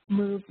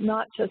move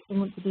not just the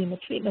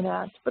Lymphedema Treatment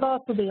Act, but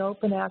also the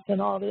Open Act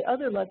and all the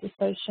other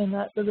legislation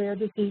that the rare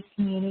disease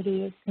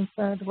community is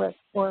concerned with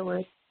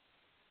forward.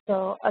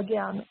 So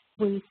again,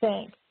 we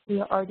thank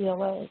the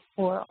RDLA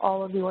for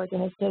all of the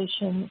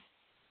organization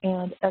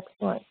and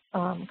excellent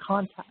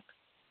contacts.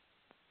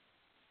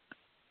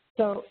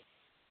 So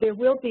there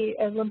will be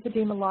a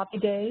Lymphedema Lobby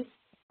Days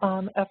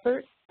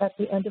effort at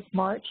the end of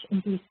March in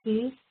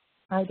D.C.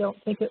 I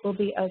don't think it will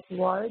be as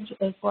large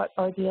as what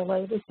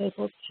RDLA was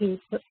able to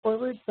put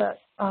forward, but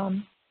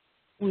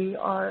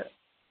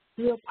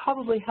we'll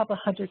probably have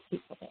 100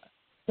 people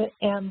there.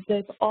 And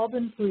they've all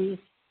been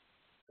briefed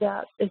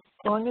that as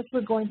long as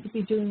we're going to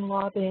be doing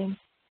lobbying,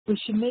 we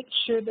should make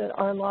sure that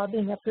our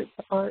lobbying efforts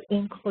are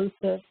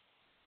inclusive.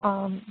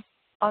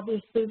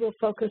 Obviously, we'll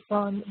focus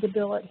on the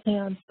bill at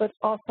hand, but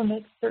also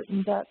make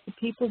certain that the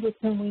people with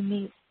whom we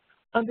meet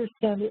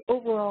understand the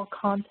overall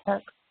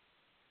context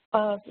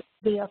of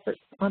the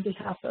efforts on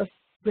behalf of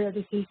rare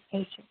disease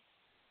patients.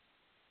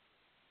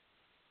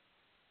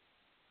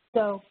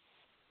 So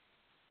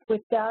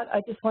with that,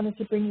 I just wanted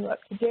to bring you up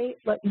to date,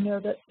 let you know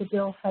that the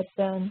bill had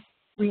been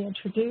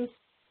reintroduced,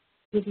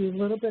 give you a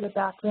little bit of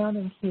background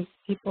in case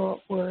people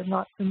were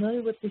not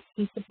familiar with this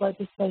piece of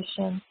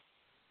legislation.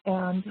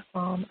 And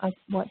I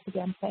once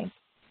again thank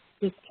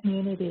this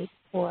community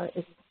for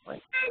its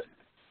support.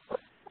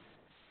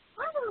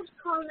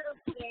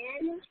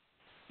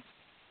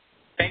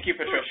 Thank you,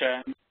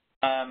 Patricia.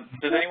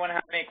 Does anyone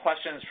have any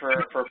questions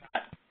for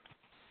Pat?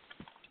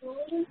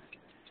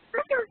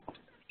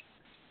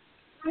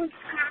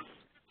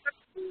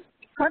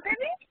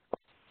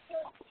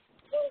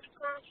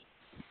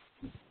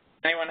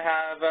 Anyone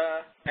have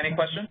any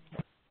questions?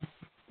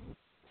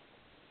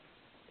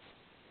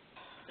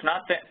 If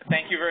not,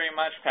 thank you very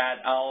much, Pat.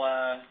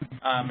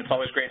 It's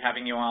always great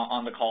having you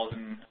on the calls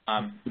and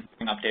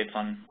updates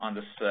on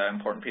this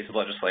important piece of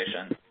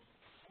legislation.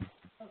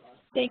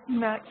 Thank you,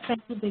 Max.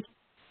 Thank you, Vicki.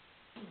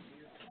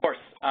 Of course.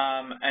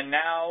 And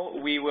now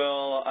we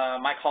will,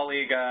 my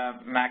colleague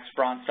Max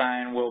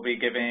Bronstein will be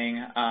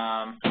giving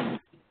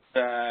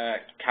the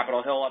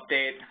Capitol Hill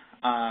update.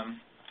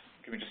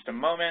 Give me just a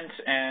moment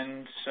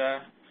and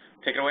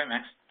take it away,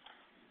 Max.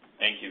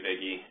 Thank you,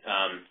 Vicki.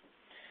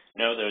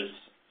 No, there's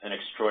an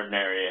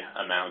extraordinary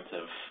amount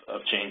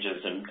of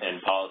changes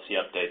and policy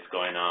updates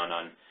going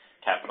on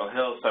Capitol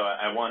Hill, so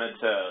I wanted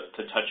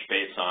to touch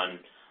base on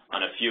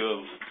a few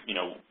of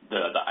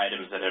the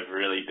items that have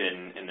really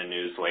been in the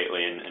news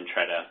lately and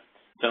try to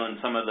fill in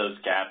some of those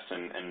gaps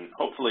and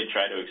hopefully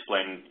try to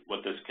explain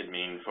what this could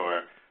mean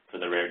for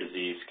the rare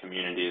disease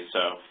community.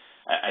 So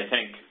I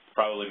think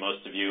probably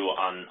most of you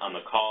on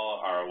the call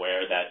are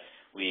aware that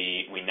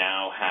we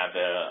now have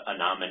a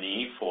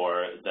nominee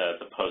for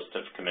the post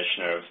of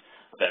Commissioner of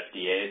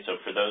FDA. So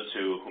for those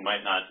who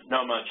might not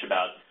know much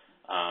about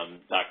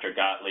Dr.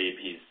 Gottlieb,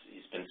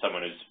 he's been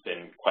someone who's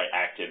been quite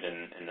active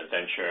in the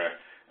venture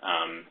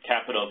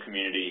capital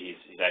community.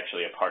 He's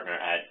actually a partner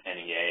at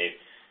NEA,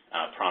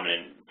 a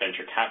prominent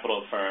venture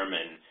capital firm,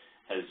 and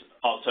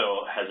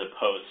also has a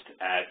post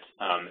at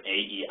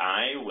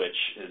AEI, which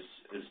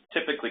is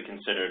typically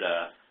considered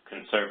a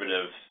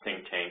conservative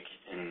think tank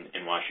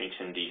in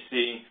Washington,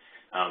 D.C.,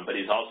 but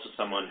he's also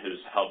someone who's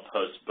held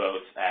posts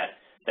both at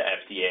the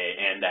FDA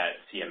and at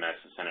CMS,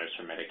 the Centers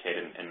for Medicaid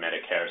and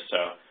Medicare.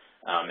 So,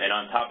 and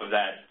on top of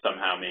that,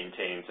 somehow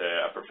maintains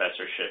a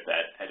professorship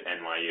at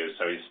NYU.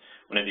 So he's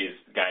one of these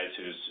guys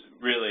who's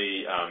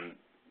really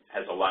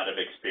has a lot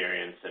of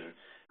experience and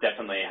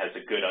definitely has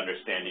a good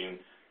understanding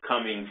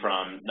coming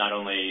from not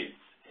only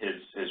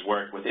his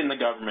work within the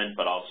government,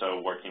 but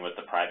also working with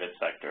the private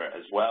sector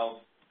as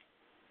well.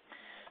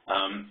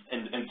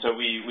 And so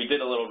we did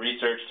a little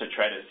research to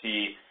try to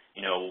see,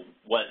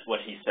 what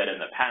he said in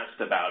the past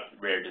about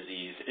rare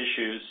disease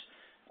issues.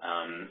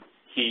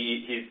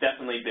 He's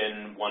definitely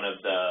been one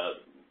of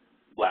the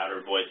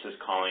louder voices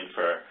calling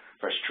for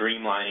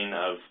streamlining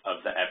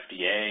of the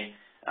FDA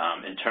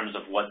in terms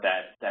of what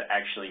that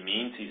actually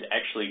means. He's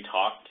actually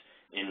talked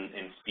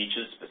in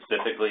speeches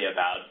specifically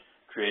about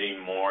creating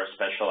more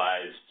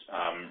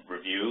specialized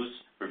review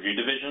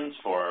divisions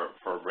for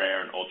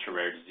rare and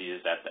ultra-rare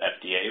diseases at the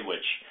FDA,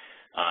 which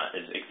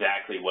is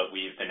exactly what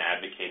we've been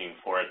advocating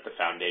for at the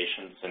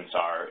foundation since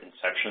our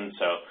inception.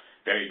 So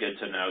very good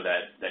to know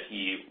that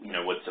he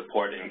would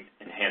support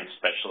enhanced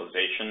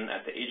specialization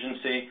at the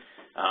agency.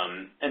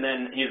 And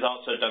then he's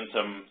also done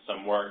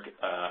some work,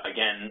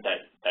 again,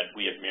 that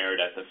we have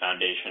mirrored at the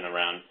foundation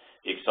around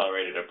the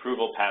accelerated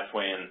approval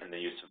pathway and the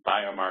use of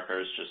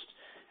biomarkers. Just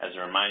as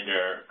a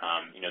reminder,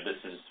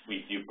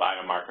 we view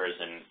biomarkers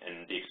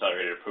and the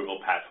accelerated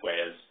approval pathway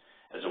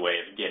as a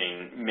way of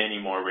getting many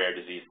more rare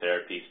disease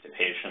therapies to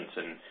patients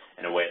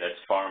in a way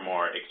that's far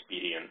more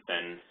expedient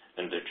than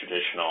the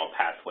traditional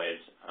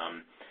pathways.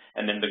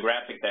 And then the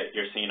graphic that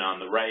you're seeing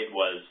on the right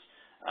was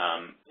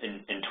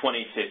in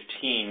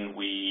 2015,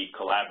 we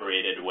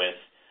collaborated with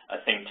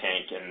a think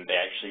tank, and they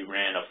actually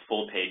ran a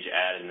full-page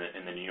ad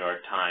in the New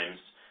York Times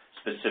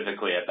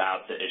specifically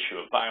about the issue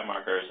of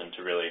biomarkers and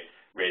to really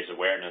raise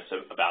awareness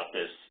about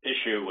this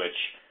issue, which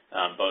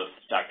both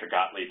Dr.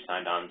 Gottlieb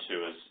signed on to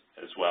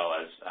as well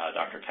as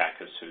Dr.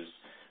 Kakas, who's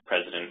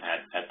president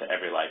at the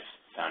Every Life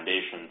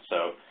Foundation. So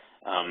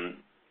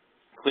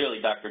clearly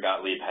Dr.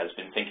 Gottlieb has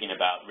been thinking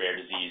about rare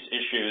disease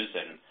issues,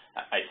 and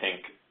I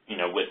think,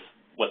 with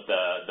what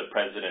the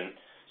president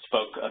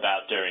spoke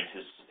about during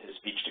his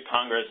speech to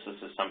Congress,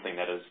 this is something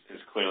that is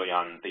clearly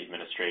on the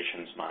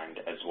administration's mind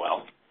as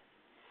well.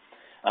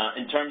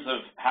 In terms of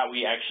how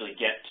we actually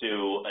get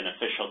to an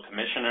official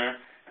commissioner,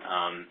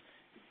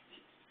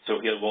 so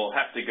we'll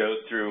have to go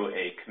through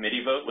a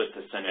committee vote with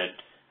the Senate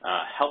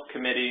Health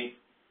Committee,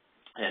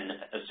 and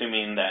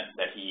assuming that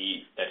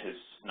his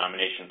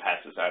nomination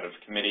passes out of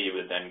committee, it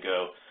would then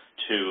go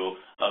to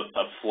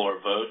a floor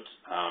vote.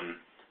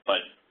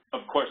 But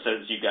of course,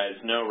 as you guys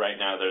know, right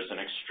now there's an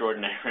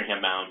extraordinary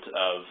amount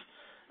of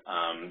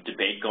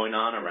debate going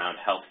on around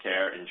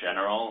healthcare in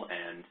general,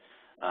 and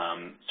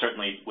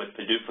certainly with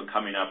PDUFA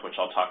coming up, which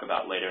I'll talk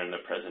about later in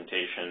the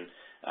presentation,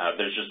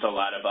 there's just a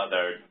lot of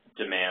other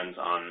demands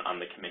on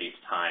the committee's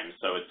time.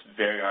 So it's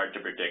very hard to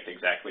predict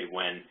exactly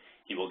when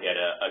he will get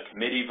a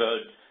committee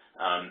vote.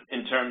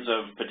 In terms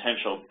of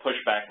potential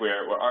pushback,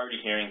 we're already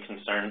hearing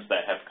concerns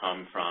that have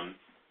come from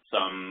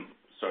some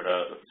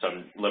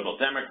liberal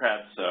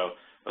Democrats. So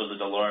Rosa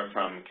DeLauro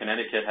from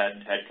Connecticut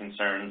had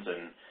concerns,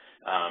 and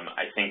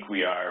I think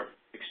we are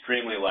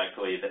extremely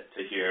likely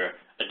to hear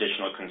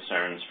additional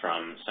concerns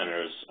from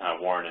Senators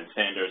Warren and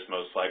Sanders,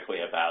 most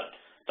likely about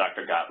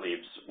Dr.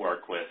 Gottlieb's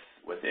work with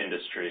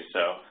industry.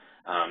 So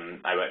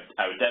I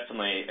would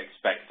definitely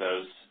expect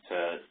those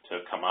to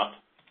come up.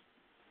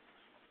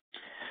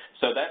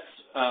 So that's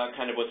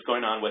kind of what's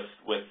going on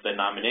with the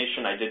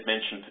nomination. I did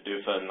mention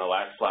PDUFA in the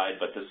last slide,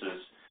 but this is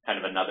kind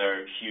of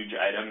another huge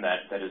item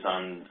that is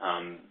on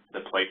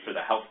the plate for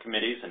the health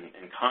committees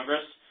in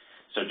Congress.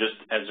 So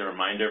just as a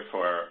reminder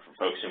for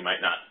folks who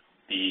might not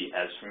be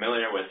as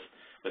familiar with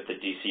the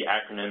DC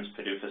acronyms,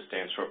 PDUFA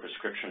stands for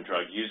Prescription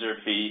Drug User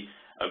Fee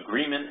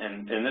Agreement,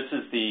 and this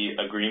is the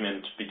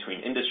agreement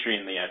between industry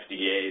and the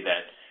FDA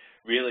that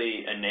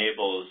really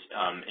enables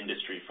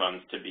industry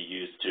funds to be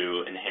used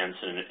to enhance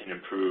and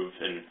improve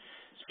and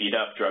speed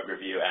up drug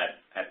review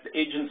at the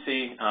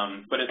agency,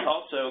 but it's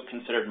also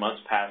considered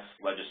must-pass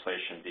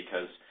legislation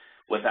because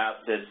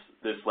without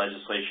this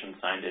legislation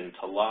signed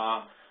into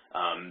law,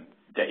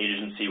 the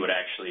agency would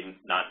actually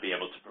not be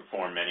able to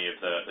perform many of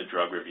the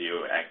drug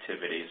review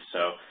activities.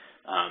 So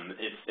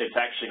it's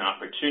actually an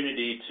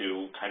opportunity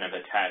to kind of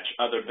attach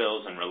other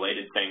bills and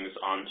related things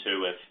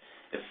onto if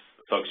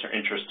folks are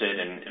interested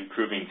in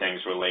improving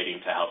things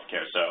relating to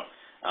healthcare. So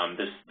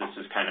this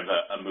is kind of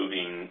a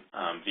moving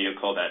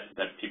vehicle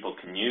that people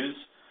can use.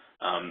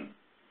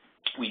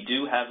 We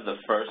do have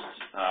the first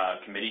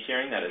committee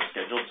hearing that is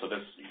scheduled, so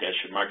you guys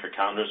should mark your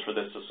calendars for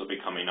this. This will be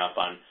coming up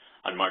on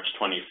March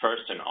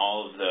 21st, and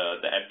all of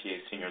the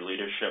FDA senior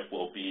leadership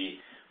will be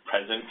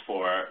present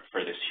for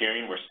this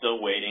hearing. We're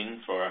still waiting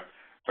for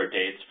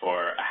dates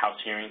for a House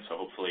hearing, so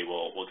hopefully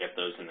we'll get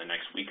those in the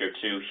next week or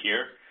two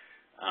here.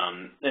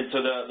 And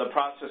so the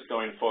process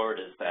going forward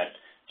is that,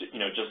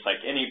 just like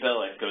any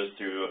bill, it goes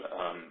through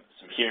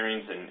some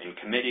hearings in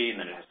committee, and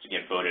then it has to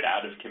get voted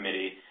out of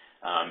committee,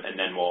 and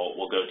then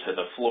we'll go to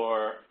the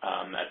floor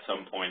at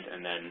some point,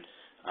 and then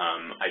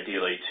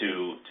ideally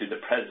to the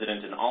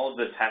president, and all of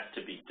this has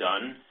to be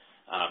done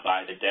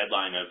by the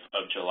deadline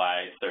of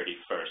July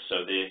 31st. So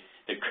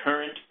the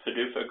current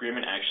PDUFA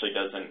agreement actually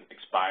doesn't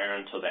expire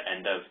until the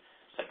end of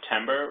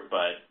September,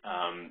 but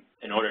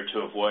in order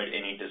to avoid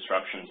any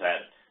disruptions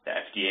at the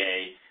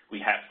FDA,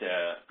 we have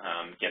to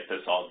get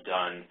this all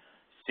done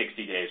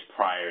 60 days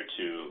prior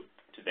to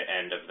the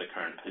end of the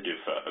current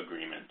PDUFA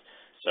agreement.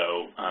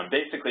 So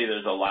basically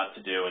there's a lot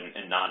to do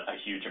and not a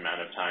huge amount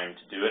of time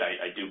to do it.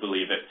 I do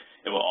believe it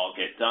will all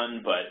get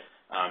done, but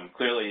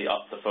clearly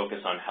the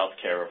focus on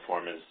healthcare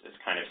reform is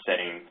kind of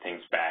setting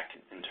things back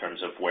in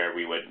terms of where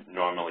we would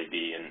normally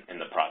be in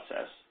the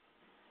process.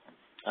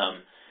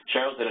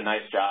 Cheryl did a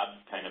nice job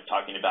kind of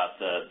talking about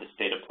the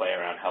state of play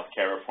around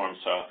healthcare reform,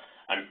 so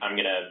I'm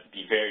going to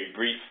be very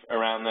brief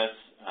around this.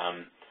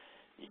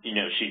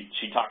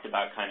 She talked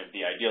about kind of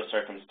the ideal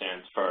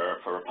circumstance for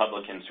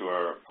Republicans who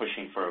are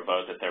pushing for a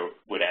vote that they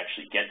would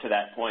actually get to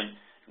that point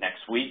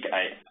next week.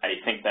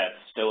 I think that's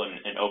still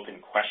an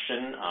open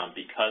question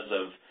because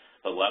of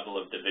the level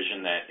of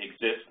division that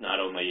exists,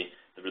 not only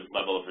the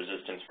level of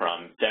resistance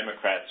from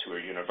Democrats who are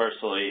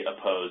universally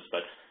opposed,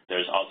 but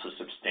there's also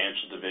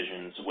substantial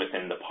divisions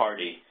within the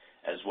party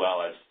as well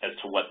as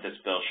to what this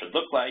bill should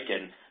look like,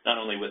 and not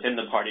only within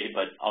the party,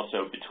 but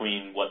also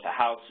between what the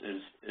House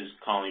is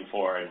calling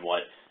for and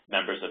what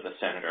members of the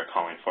Senate are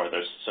calling for.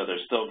 So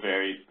there's still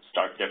very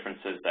stark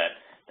differences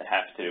that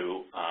have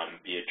to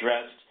be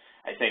addressed.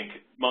 I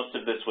think most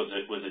of this was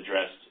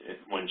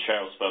addressed when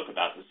Cheryl spoke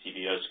about the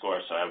CBO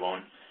score, so I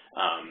won't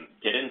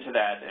get into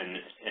that.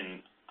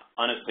 And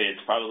honestly,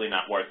 it's probably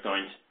not worth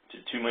going to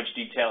too much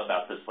detail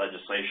about this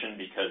legislation,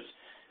 because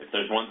if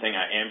there's one thing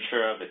I am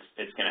sure of,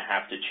 it's going to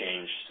have to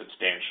change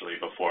substantially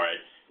before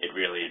it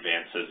really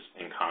advances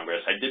in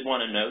Congress. I did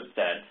want to note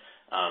that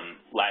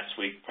last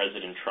week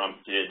President Trump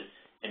did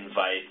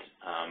invite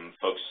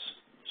folks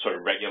sort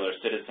of regular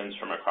citizens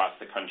from across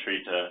the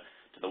country to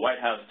the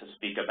White House to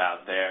speak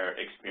about their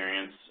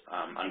experience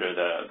under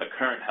the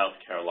current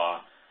healthcare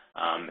law.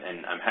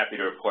 And I'm happy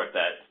to report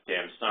that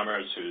Dan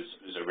Summers,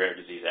 who's a rare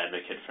disease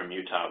advocate from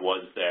Utah,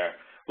 was there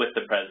with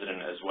the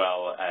president, as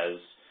well as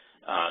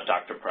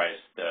Dr. Price,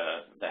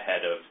 the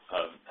head of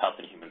Health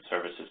and Human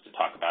Services, to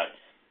talk about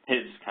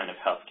his kind of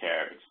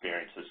healthcare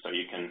experiences. So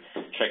you can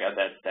check out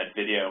that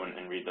video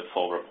and read the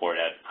full report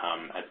at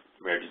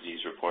Rare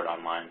Disease Report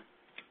online.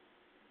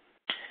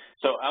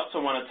 So I also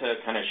wanted to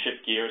kind of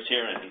shift gears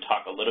here and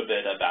talk a little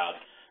bit about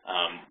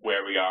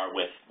where we are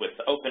with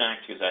the Open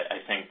Act, because I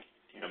think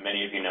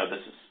many of you know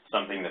this is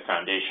something the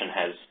foundation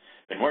has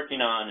been working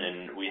on,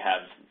 and we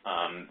have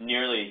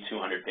nearly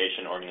 200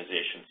 patient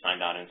organizations signed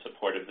on in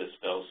support of this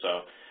bill.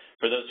 So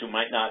for those who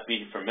might not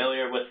be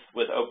familiar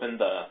with Open,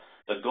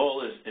 the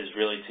goal is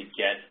really to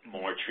get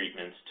more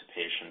treatments to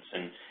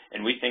patients,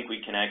 and we think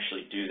we can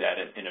actually do that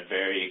in a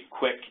very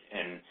quick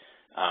and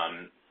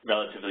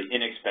relatively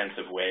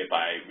inexpensive way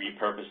by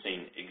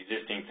repurposing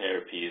existing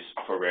therapies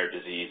for rare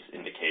disease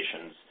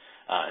indications.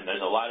 And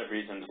there's a lot of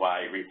reasons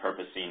why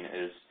repurposing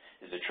is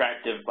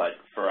attractive, but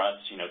for us,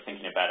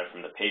 thinking about it from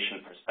the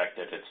patient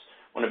perspective, it's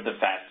one of the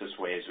fastest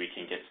ways we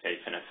can get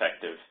safe and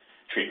effective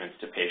treatments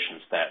to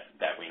patients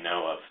that we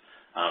know of.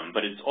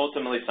 But it's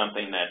ultimately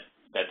something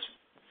that's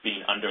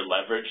being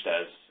under-leveraged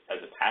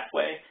as a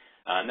pathway,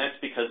 and that's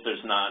because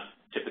there's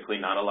typically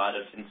not a lot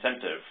of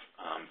incentive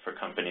for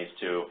companies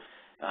to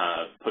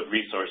put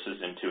resources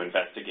into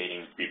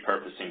investigating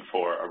repurposing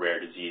for a rare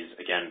disease,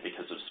 again,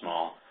 because of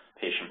small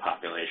patient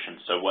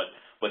populations. So what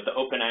the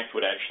Open Act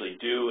would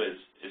actually do is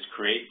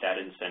create that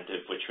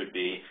incentive, which would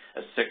be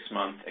a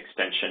 6-month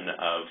extension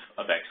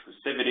of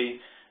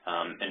exclusivity,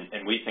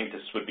 and we think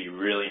this would be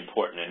really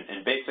important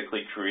in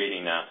basically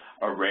creating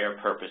a rare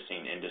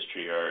purposing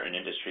industry, or an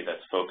industry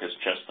that's focused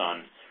just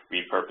on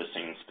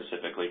repurposing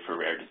specifically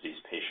for rare disease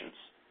patients.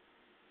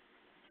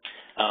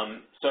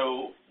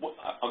 So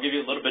I'll give you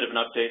a little bit of an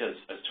update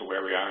as to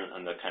where we are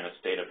on the kind of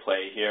state of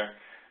play here.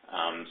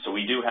 So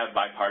we do have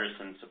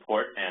bipartisan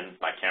support and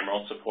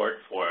bicameral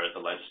support for the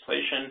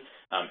legislation.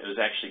 It was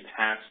actually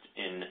passed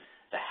in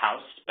the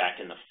House back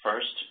in the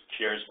first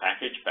Cures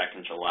package back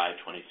in July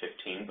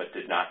 2015, but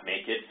did not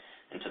make it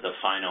into the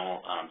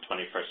final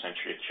 21st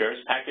Century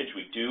Cures package.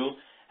 We do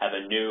have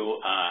a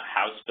new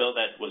House bill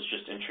that was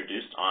just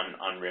introduced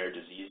on Rare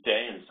Disease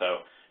Day, and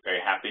so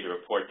very happy to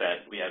report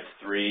that we have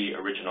 3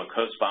 original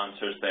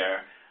co-sponsors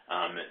there,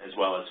 as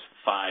well as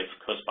 5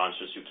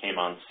 co-sponsors who came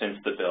on since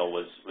the bill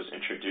was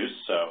introduced.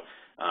 So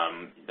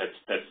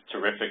that's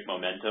terrific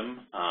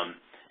momentum,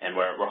 and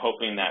we're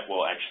hoping that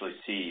we'll actually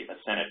see a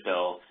Senate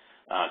bill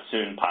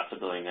soon,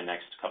 possibly in the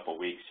next couple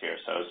weeks here.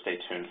 So stay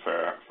tuned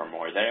for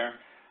more there.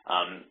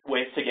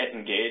 Ways to get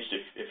engaged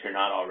if you're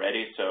not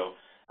already. So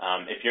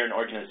if you're an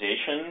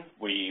organization,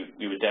 we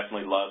would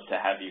definitely love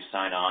to have you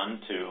sign on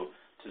to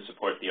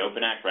support the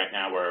Open Act. Right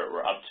now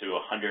we're up to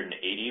 180,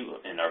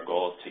 and our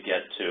goal is to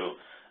get to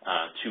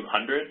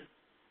 200.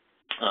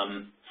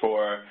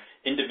 For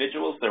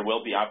individuals, there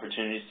will be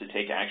opportunities to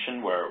take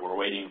action. We're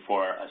waiting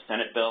for a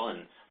Senate bill,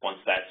 and once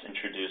that's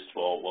introduced,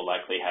 we'll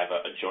likely have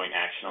a joint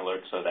action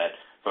alert so that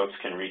folks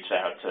can reach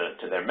out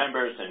to their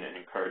members and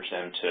encourage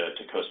them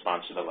to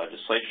co-sponsor the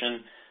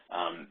legislation.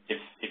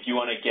 If you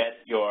want to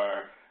get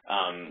your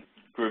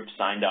group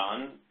signed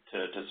on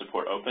to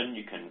support Open,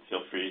 you can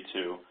feel free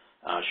to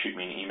shoot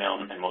me an email,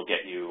 and we'll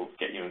get you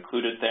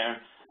included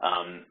there.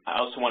 I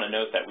also want to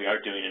note that we are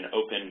doing an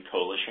open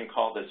coalition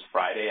call this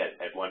Friday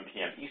at 1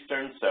 p.m.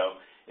 Eastern. So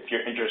if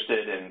you're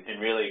interested in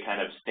really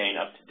kind of staying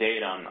up to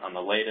date on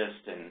the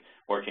latest and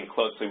working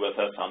closely with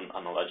us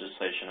on the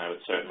legislation, I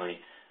would certainly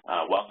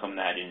welcome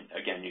that. And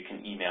again, you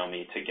can email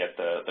me to get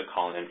the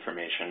call-in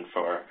information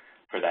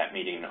for that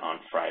meeting on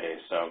Friday.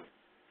 So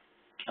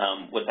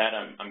with that,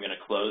 I'm going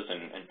to close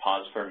and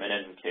pause for a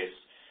minute in case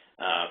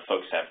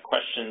folks have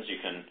questions. You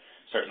can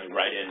certainly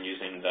write in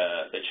using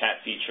the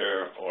chat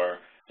feature, or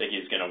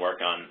Vicki's going to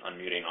work on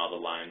muting all the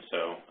lines,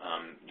 so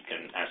you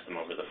can ask them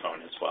over the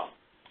phone as well.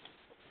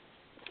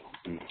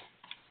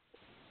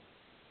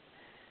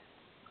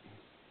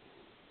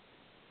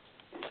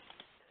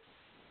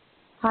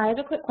 Hi, I have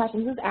a quick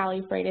question. This is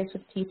Allie Freitas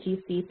with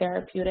TTC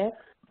Therapeutics.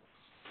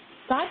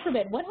 God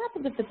forbid, what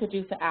happens if the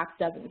PDUFA Act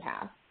doesn't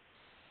pass?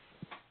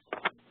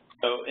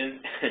 So in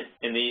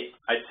the,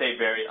 I'd say,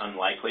 very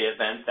unlikely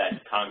event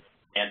that Congress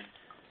can't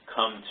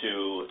come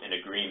to an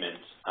agreement,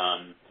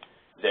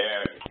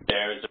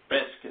 there's a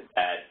risk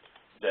that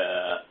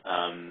the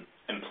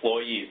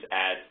employees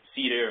at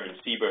CDER and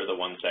CBER, the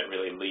ones that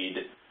really lead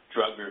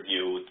drug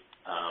review,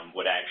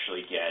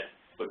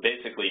 would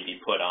basically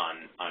be put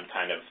on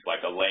kind of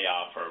like a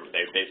layoff, or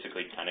they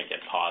basically kind of get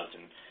paused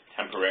and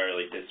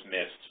temporarily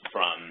dismissed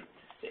from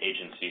the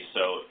agency.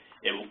 So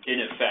it, in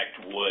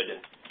effect, would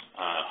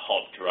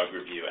halt drug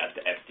review at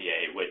the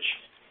FDA, which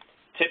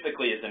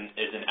typically is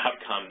an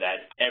outcome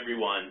that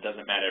everyone,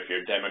 doesn't matter if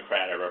you're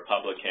Democrat or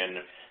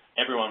Republican,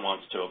 everyone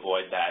wants to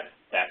avoid that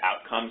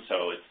outcome.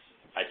 So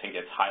I think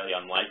it's highly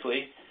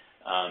unlikely.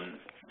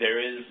 There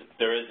is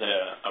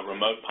a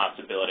remote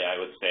possibility, I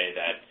would say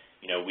that,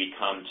 we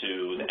come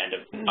to the end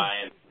of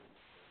July and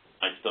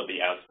might still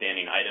be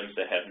outstanding items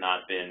that have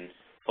not been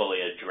fully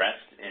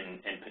addressed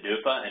in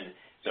PDUFA. And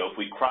so if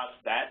we cross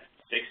that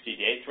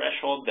 60-day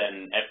threshold,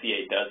 then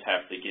FDA does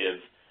have to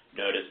give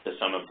notice to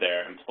some of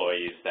their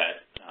employees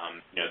that,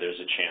 there's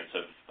a chance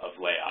of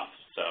layoffs.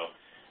 So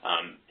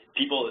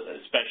people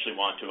especially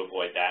want to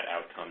avoid that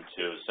outcome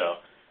too. So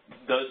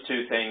those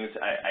two things,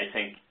 I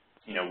think,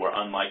 we're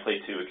unlikely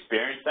to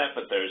experience that,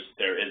 but there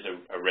is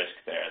a risk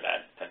there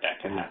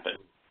that can happen.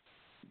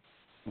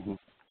 Mm-hmm.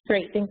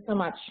 Great, thanks so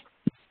much.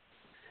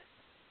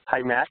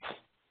 Hi, Matt.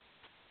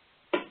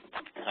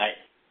 Hi.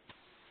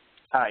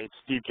 Hi, it's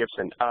Steve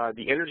Gibson.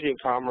 The Energy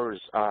and Commerce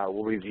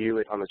will review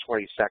it on the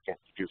 22nd.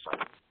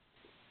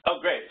 Oh,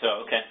 great.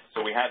 So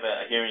we have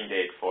a hearing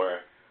date for.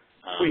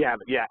 We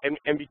have it, yeah.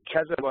 And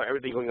because of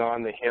everything going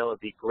on the Hill, it'd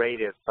be great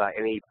if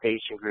any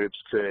patient groups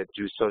could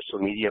do social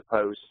media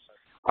posts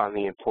on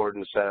the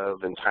importance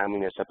of and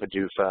timeliness of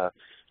PDUFA.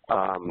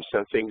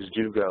 So things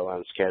do go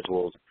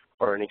unscheduled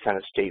or any kind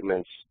of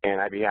statements.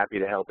 And I'd be happy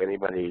to help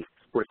anybody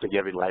work with the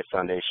Every Life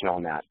Foundation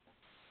on that.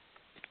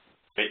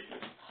 Great.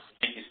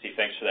 Thank you, Steve.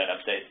 Thanks for that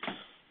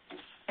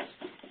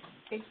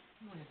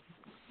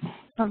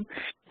update.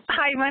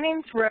 Hi, my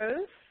name's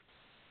Rose.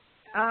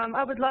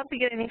 I would love to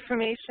get any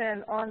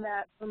information on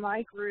that for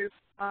my group.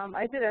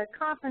 I did a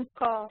conference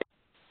call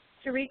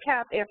to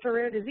recap after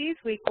Rare Disease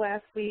Week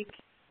last week,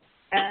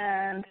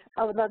 and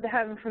I would love to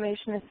have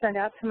information to send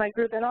out to my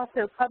group and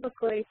also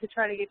publicly to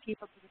try to get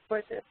people to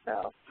support this.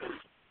 So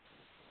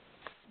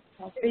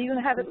are you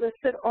going to have it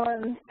listed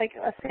on like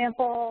a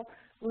sample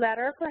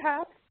letter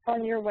perhaps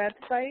on your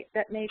website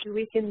that maybe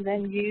we can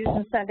then use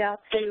and send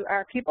out to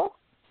our people?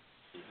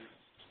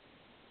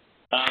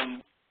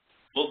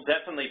 We'll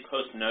definitely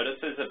post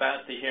notices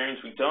about the hearings.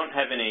 We don't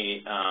have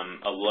any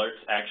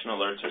alerts, action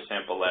alerts, or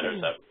sample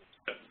letters up,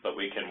 but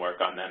we can work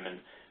on them. And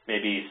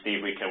maybe,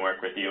 Steve, we can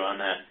work with you on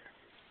that.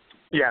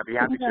 Yeah, I'd be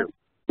happy to.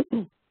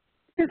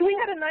 Because we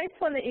had a nice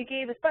one that you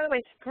gave us. By the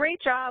way, great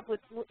job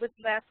with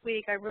last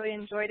week. I really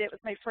enjoyed it. It was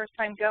my first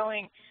time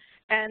going.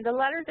 And the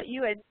letters that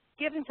you had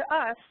given to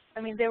us,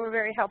 I mean, they were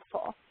very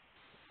helpful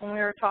when we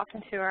were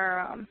talking to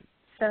our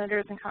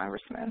senators and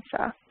congressmen.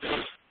 So.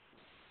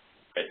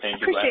 Great,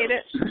 thank you. Appreciate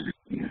it.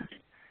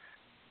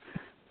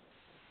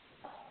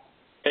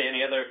 Okay,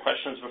 any other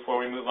questions before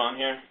we move on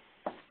here?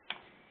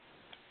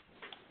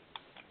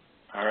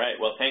 All right,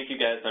 well, thank you,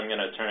 guys. I'm going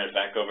to turn it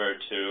back over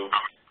to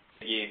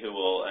Maggie, who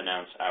will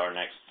announce our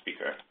next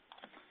speaker.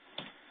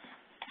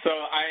 So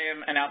I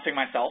am announcing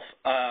myself.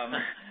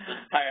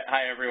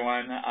 Hi,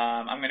 everyone.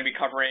 I'm going to be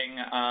covering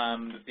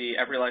the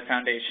Every Life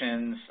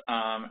Foundation's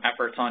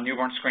efforts on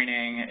newborn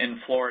screening in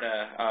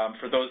Florida.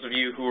 For those of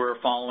you who've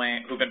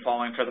been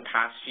following for the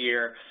past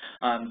year,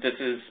 this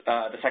is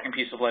the second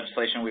piece of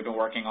legislation we've been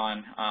working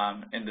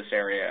on in this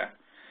area.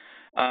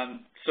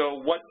 So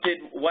what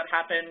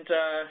happened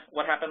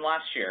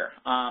last year?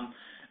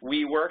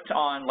 We worked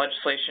on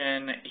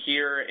legislation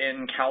here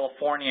in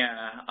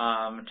California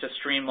to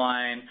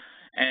streamline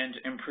and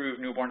improve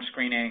newborn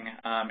screening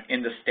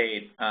in the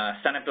state.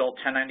 Senate Bill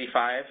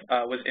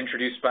 1095 was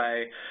introduced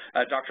by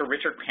Dr.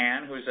 Richard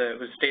Pan, who's a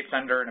state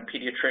senator and a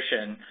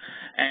pediatrician.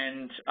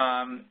 And,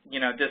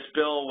 this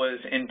bill was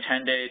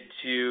intended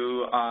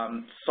to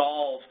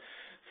solve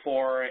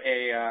for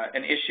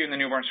an issue in the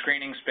newborn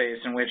screening space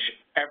in which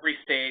every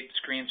state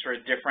screens for a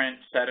different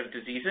set of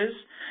diseases,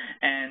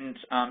 and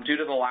due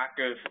to the lack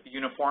of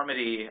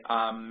uniformity,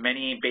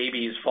 many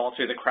babies fall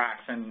through the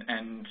cracks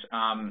and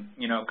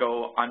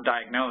go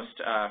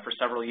undiagnosed for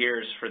several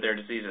years for their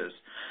diseases.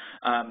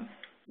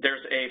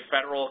 There's a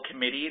federal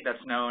committee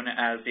that's known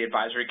as the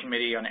Advisory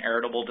Committee on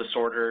Heritable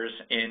Disorders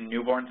in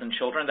Newborns and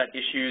Children that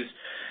issues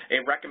a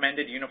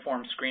recommended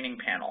uniform screening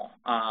panel.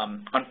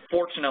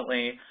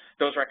 Unfortunately,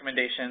 those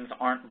recommendations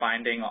aren't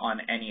binding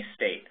on any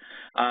state.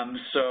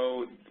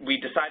 So we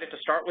decided to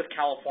start with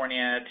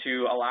California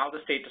to allow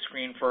the state to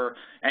screen for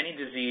any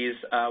disease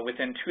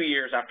within 2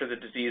 years after the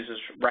disease is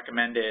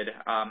recommended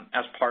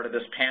as part of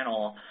this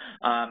panel.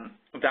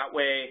 That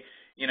way,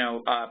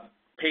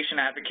 patient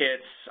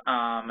advocates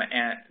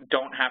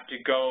don't have to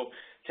go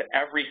to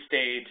every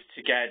state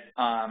to get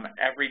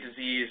every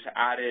disease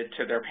added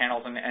to their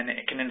panels, and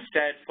it can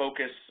instead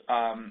focus,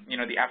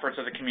 the efforts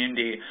of the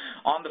community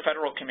on the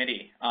federal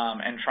committee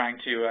and trying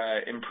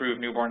to improve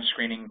newborn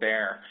screening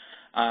there.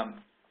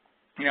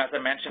 As I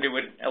mentioned, it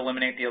would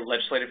eliminate the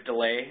legislative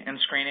delay in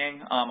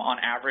screening. On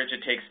average,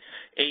 it takes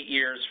 8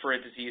 years for a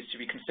disease to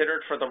be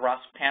considered for the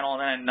RUSP panel,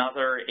 and then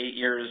another 8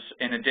 years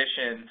in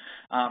addition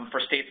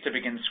for states to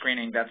begin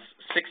screening. That's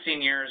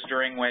 16 years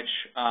during which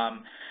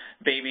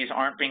babies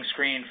aren't being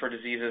screened for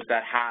diseases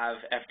that have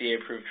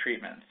FDA-approved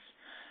treatments.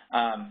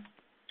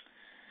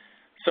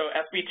 So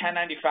SB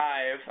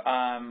 1095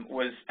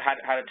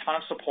 had a ton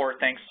of support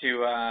thanks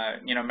to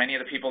many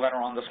of the people that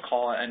are on this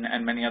call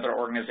and many other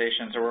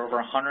organizations. There were over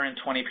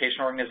 120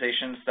 patient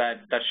organizations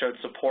that showed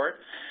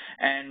support,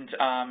 and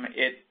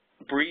it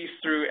breezed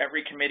through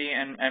every committee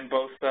and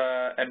both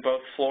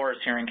floors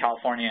here in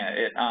California.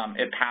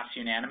 It passed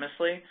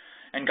unanimously,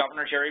 and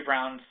Governor Jerry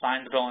Brown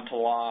signed the bill into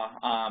law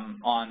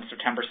on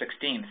September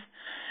 16th.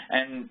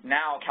 And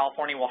now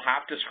California will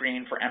have to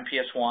screen for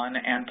MPS 1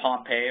 and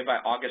Pompe by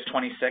August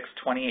 26,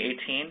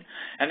 2018.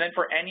 And then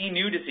for any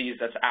new disease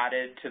that's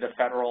added to the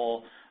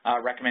federal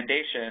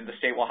recommendation, the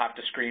state will have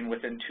to screen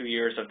within 2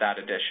 years of that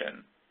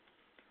addition.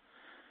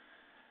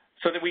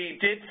 So that we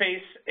did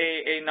face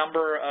a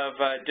number of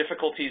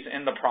difficulties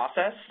in the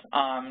process.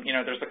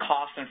 There's the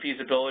cost and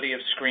feasibility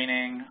of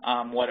screening,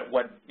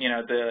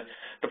 the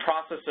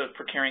process of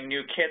procuring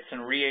new kits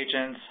and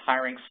reagents,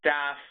 hiring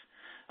staff,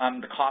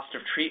 the cost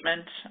of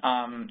treatment.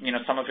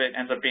 Some of it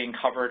ends up being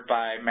covered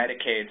by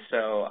Medicaid,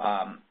 so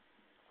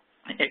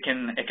it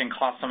can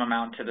cost some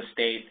amount to the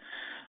state.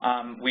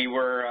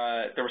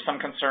 There were some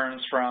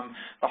concerns from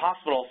the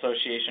Hospital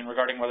Association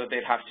regarding whether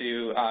they'd have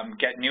to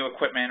get new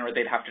equipment or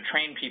they'd have to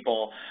train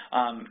people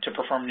to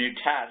perform new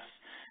tests.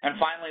 And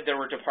finally, there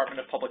were Department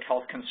of Public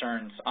Health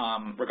concerns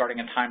regarding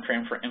a time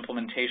frame for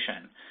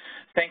implementation.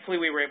 Thankfully,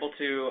 we were able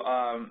to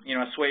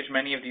assuage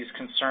many of these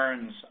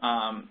concerns,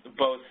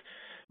 both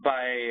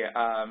by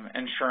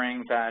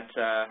ensuring that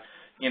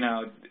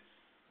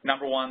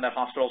number one, that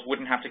hospitals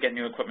wouldn't have to get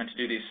new equipment to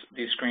do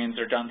these screens.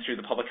 They're done through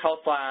the public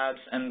health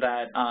labs, and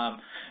that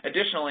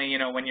additionally,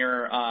 when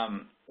you're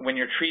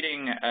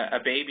treating a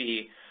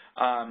baby,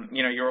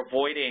 you're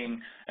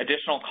avoiding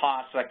additional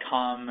costs that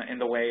come in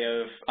the way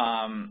of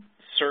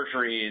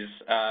surgeries,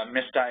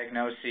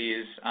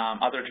 misdiagnoses,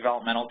 other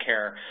developmental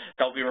care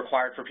that will be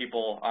required for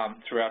people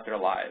throughout their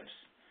lives.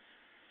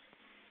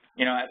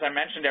 As I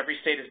mentioned, every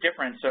state is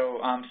different, so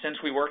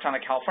since we worked on the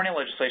California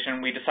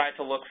legislation, we decided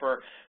to look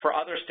for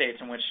other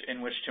states in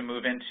which to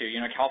move into.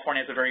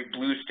 California is a very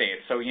blue state,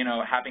 so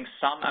having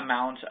some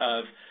amount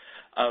of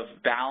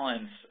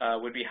balance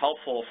would be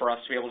helpful for us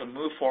to be able to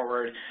move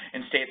forward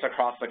in states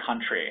across the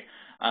country.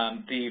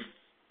 The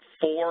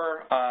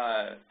 4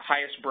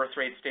 highest birth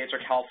rate states are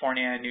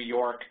California, New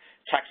York,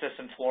 Texas,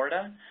 and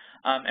Florida,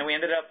 and we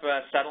ended up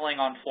settling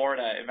on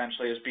Florida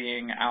eventually as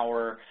being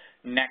our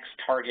next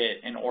target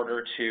in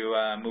order to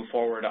move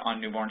forward on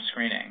newborn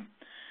screening.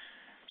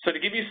 So to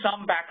give you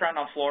some background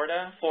on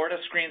Florida, Florida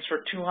screens for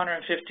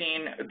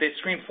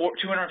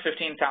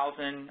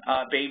 215,000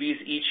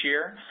 babies each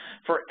year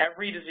for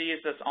every disease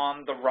that's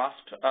on the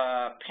RUSP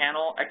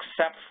panel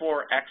except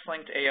for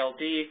X-linked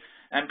ALD,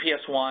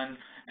 MPS 1,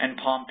 and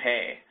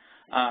Pompe.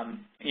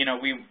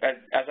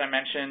 As I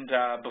mentioned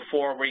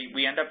before,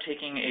 we end up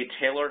taking a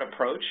tailored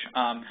approach.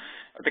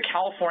 The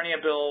California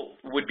bill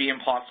would be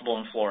impossible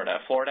in Florida.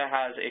 Florida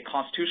has a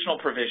constitutional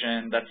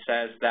provision that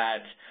says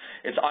that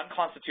it's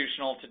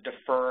unconstitutional to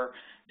defer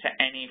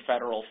to any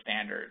federal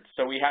standard.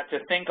 So we had to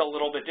think a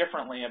little bit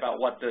differently about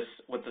what this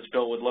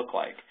bill would look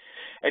like.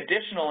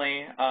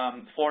 Additionally,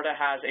 Florida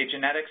has a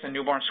Genetics and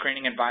Newborn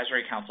Screening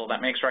Advisory Council that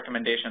makes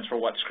recommendations for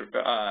what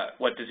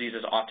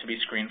diseases ought to be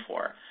screened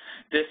for.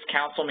 This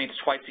council meets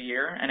twice a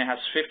year, and it has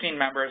 15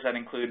 members that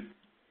include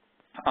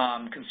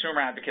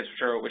consumer advocates,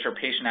 which are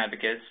patient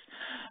advocates,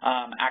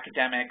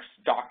 academics,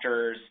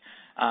 doctors,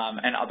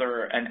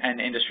 and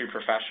industry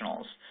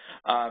professionals.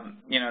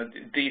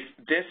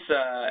 This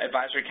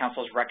advisory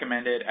council has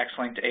recommended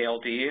X-linked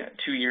ALD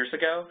 2 years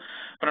ago,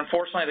 but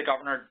unfortunately the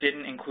governor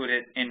didn't include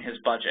it in his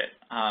budget.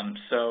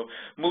 So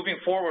moving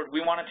forward,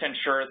 we wanted to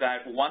ensure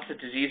that once a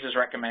disease is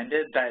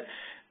recommended, that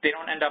they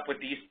don't end up with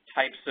these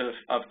types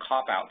of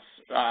cop-outs.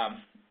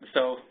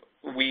 So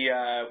we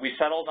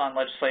settled on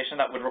legislation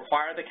that would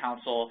require the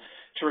council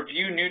to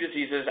review new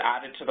diseases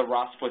added to the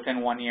RUSP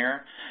within 1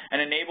 year and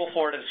enable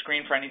Florida to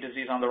screen for any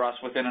disease on the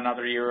RUSP within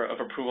another year of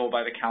approval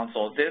by the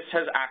council. This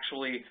has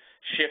actually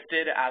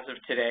shifted as of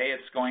today.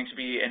 It's going to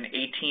be an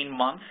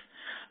 18-month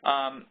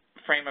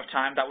frame of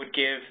time that would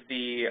give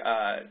the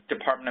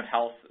Department of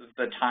Health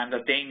the time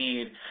that they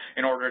need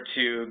in order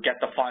to get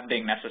the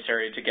funding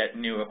necessary to get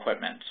new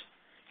equipment.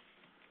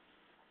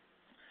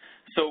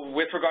 So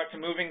with regard to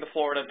moving the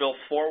Florida bill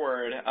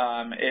forward,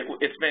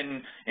 it's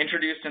been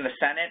introduced in the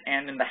Senate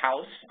and in the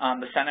House.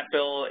 The Senate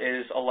bill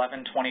is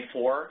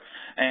 1124,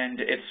 and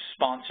its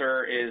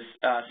sponsor is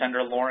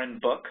Senator Lauren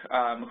Book,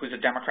 who's a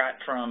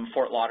Democrat from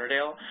Fort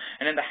Lauderdale.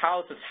 And in the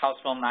House, it's House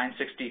Bill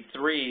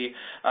 963,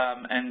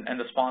 and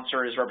the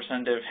sponsor is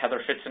Representative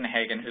Heather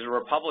Fitzenhagen, who's a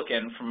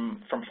Republican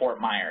from Fort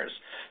Myers.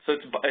 So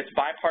it's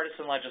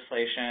bipartisan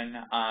legislation,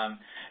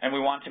 and we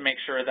want to make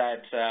sure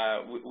that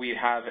we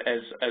have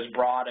as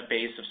broad a base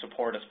of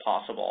support as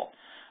possible.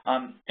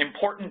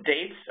 Important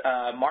dates,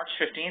 March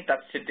 15th,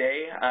 that's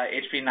today,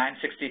 HB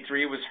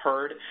 963 was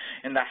heard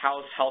in the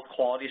House Health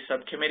Quality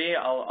Subcommittee.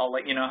 I'll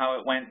let you know how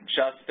it went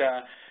just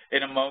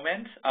in a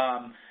moment.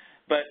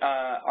 But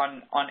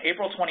on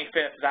April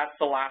 25th, that's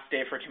the last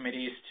day for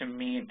committees to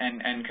meet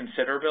and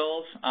consider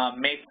bills.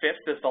 May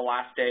 5th is the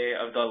last day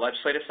of the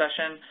legislative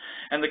session,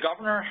 and the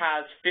governor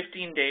has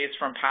 15 days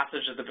from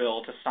passage of the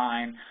bill to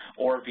sign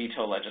or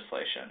veto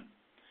legislation.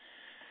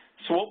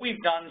 So what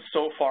we've done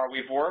so far,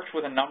 we've worked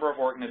with a number of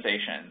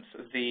organizations,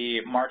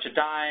 the March of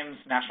Dimes,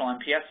 National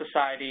MPS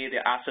Society,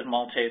 the Acid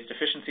Maltase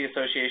Deficiency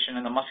Association,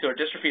 and the Muscular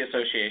Dystrophy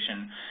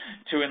Association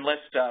to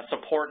enlist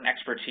support and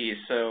expertise.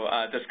 So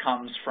this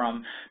comes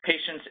from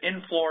patients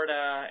in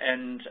Florida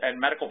and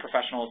medical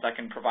professionals that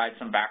can provide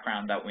some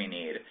background that we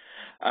need.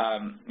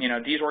 You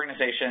know, these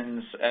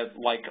organizations,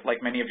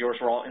 like many of yours,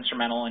 were all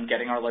instrumental in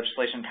getting our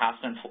legislation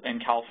passed in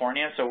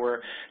California, so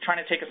we're trying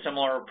to take a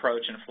similar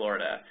approach in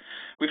Florida.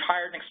 We've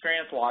hired an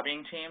experienced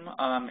lobbying team,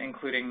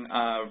 including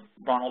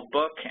Ronald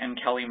Book and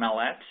Kelly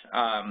Mellette,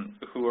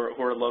 who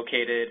are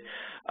located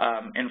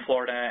in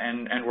Florida,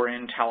 and we're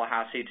in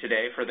Tallahassee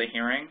today for the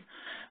hearing.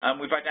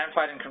 We've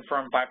identified and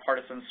confirmed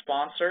bipartisan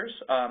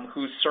sponsors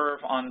who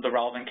serve on the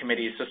relevant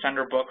committees. So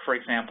Senator Book, for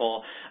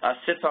example,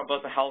 sits on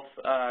both the Health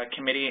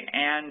Committee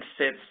and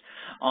sits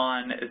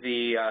on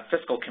the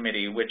Fiscal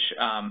Committee, which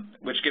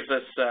gives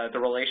us the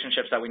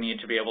relationships that we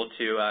need to be able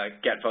to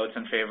get votes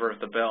in favor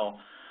of the bill.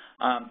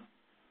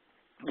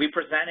 We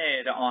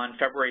presented on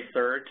February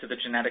 3rd to the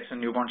Genetics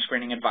and Newborn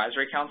Screening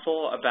Advisory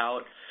Council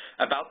about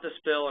this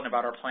bill and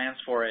about our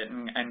plans for it,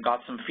 and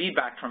got some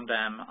feedback from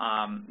them.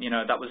 You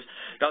know, that was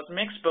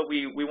mixed, but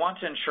we want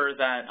to ensure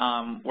that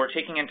we're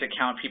taking into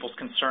account people's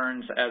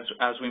concerns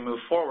as we move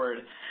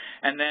forward.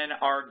 And then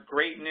our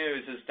great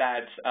news is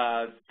that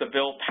the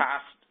bill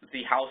passed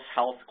the House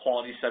Health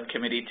Quality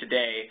Subcommittee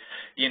today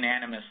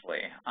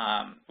unanimously.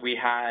 We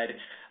had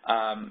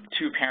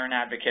two parent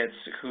advocates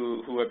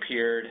who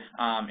appeared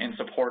in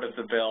support of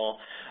the bill,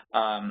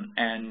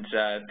 and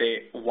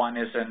one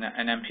is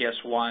an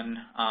MPS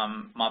 1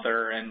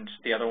 mother, and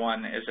the other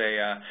one is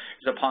a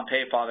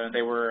Pompe father.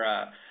 They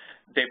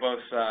both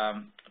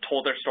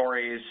told their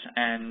stories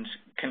and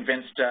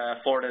convinced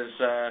Florida's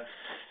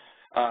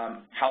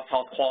House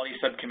Health Quality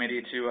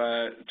Subcommittee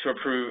to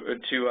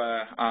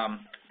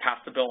pass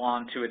the bill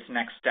on to its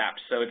next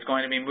steps. So it's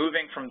going to be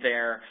moving from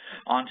there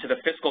onto the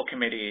Fiscal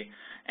Committee,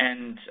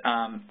 and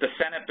the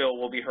Senate bill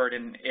will be heard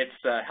in its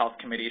Health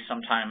Committee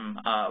sometime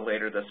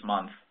later this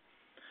month.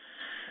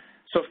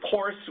 So, of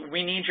course,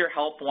 we need your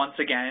help once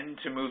again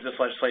to move this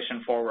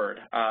legislation forward.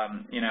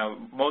 You know,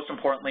 most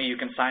importantly, you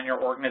can sign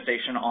your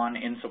organization on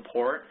in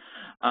support.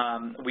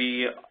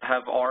 We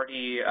have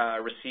already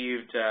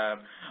received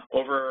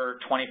over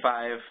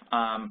 25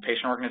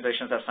 patient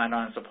organizations that signed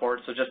on in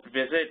support. So just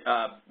visit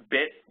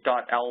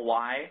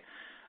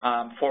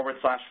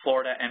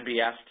bit.ly/Florida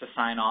NBS to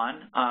sign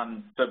on.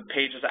 The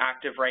page is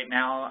active right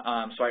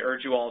now, so I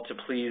urge you all to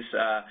please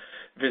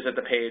visit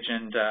the page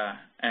and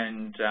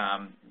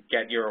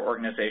get your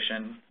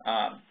organization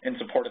in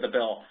support of the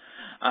bill.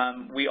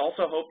 We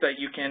also hope that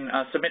you can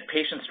submit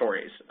patient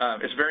stories.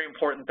 It's very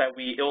important that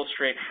we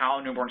illustrate how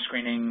newborn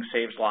screening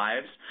saves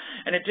lives.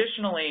 And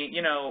additionally,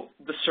 you know,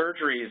 the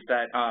surgeries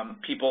that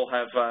people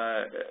have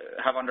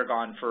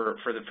undergone for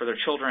their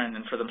children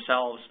and for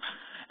themselves,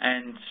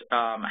 and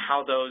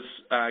how those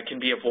can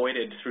be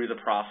avoided through the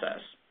process.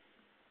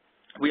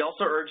 We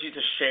also urge you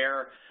to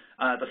share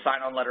the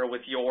sign-on letter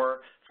with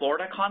your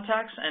Florida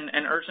contacts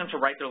and urge them to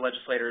write their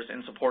legislators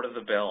in support of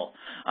the bill.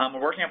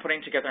 We're working on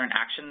putting together an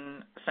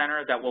action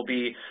center that will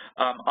be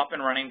up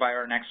and running by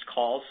our next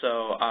call,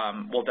 so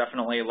we'll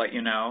definitely let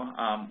you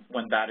know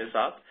when that is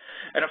up.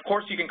 And of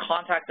course, you can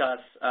contact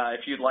us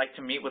if you'd like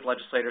to meet with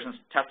legislators and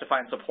testify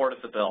in support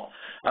of the bill.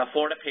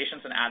 Florida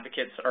patients and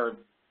advocates are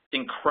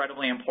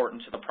incredibly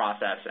important to the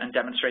process and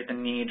demonstrate the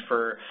need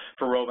for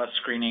robust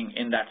screening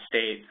in that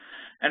state.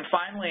 And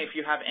finally, if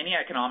you have any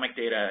economic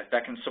data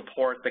that can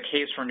support the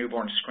case for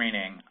newborn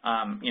screening,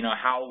 you know,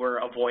 how we're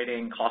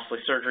avoiding costly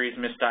surgeries,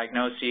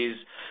 misdiagnoses,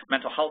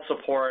 mental health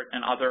support,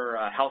 and other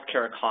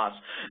healthcare costs,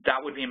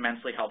 that would be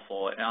immensely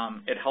helpful.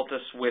 It helped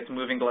us with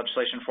moving the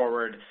legislation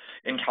forward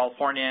in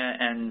California,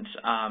 and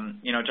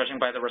you know, judging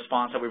by the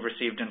response that we've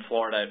received in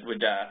Florida,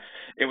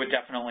 it would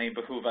definitely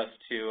behoove us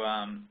to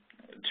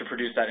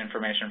produce that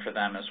information for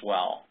them as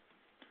well.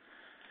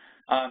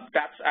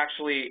 That's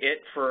actually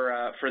it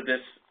for this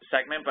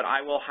segment, but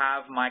I will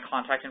have my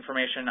contact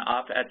information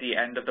up at the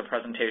end of the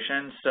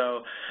presentation.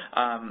 So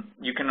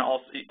you can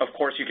also, of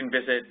course, you can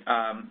visit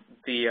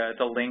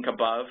the link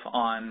above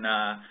on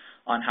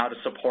how to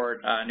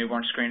support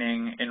newborn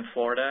screening in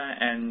Florida,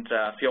 and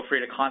feel free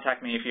to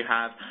contact me if you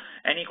have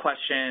any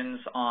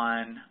questions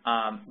on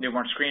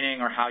newborn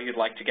screening or how you'd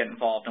like to get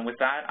involved. And with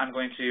that, I'm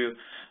going to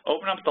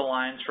open up the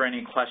lines for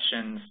any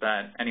questions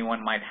that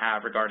anyone might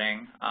have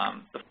regarding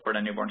the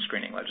Florida newborn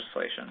screening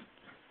legislation.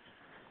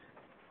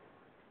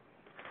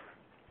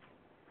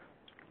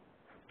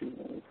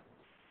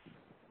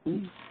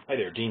 Hi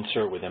there, Dean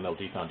Sir with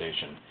MLD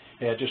Foundation.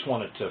 Hey, I just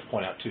wanted to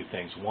point out two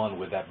things. One,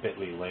 with that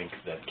bit.ly link,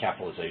 that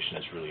capitalization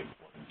is really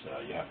important.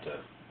 You have to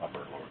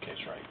upper and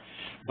lowercase, right?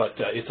 But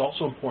it's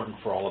also important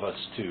for all of us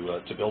to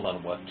build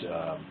on what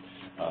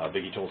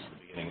Vicki told us at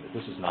the beginning, that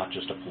this is not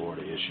just a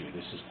Florida issue.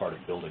 This is part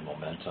of building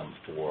momentum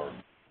for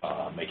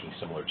making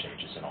similar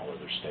changes in all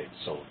other states.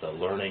 So the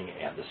learning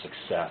and the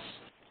success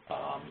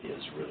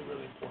is really,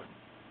 really important.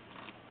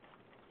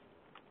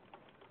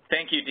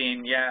 Thank you,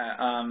 Dean.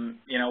 Yeah,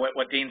 you know,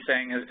 what Dean's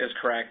saying is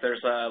correct.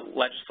 There's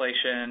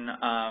legislation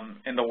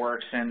in the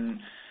works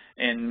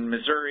in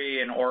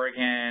Missouri, in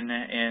Oregon,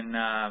 and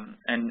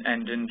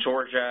in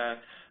Georgia,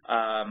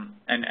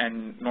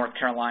 and North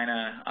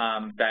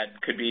Carolina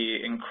that could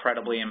be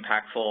incredibly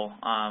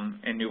impactful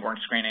in newborn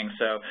screening.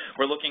 So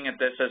we're looking at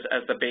this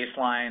as the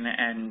baseline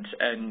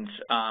and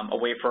a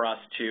way for us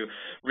to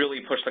really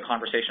push the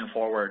conversation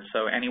forward.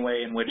 So any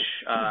way in which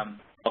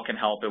it can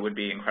help, it would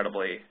be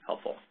incredibly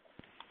helpful.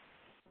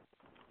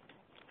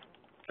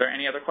 Are there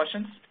any other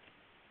questions?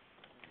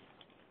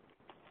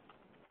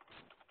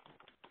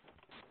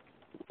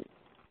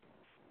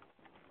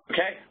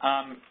 Okay.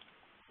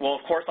 Well,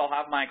 of course, I'll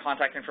have my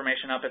contact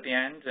information up at the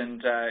end,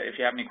 and if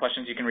you have any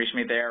questions, you can reach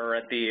me there or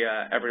at the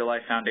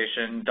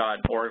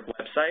everydayLifeFoundation.org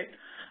website.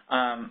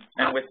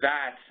 And with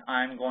that,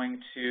 I'm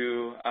going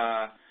to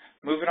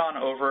move it on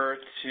over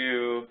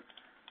to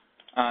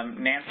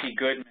Nancy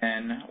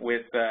Goodman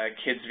with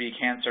Kids v.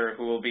 Cancer,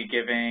 who will be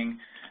giving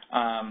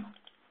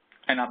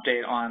an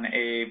update on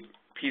a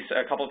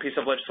couple of pieces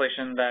of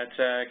legislation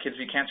that Kids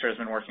v. Cancer has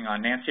been working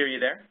on. Nancy, are you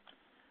there?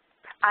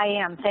 I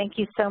am. Thank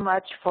you so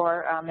much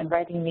for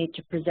inviting me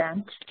to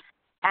present,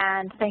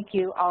 and thank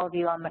you, all of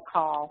you on the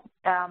call.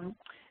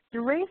 The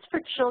Race for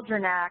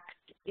Children Act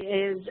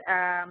is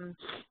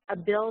a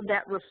bill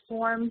that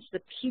reforms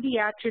the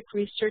Pediatric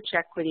Research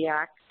Equity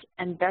Act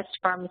and Best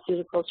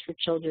Pharmaceuticals for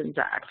Children's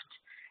Act.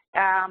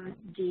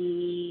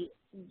 The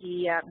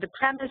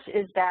premise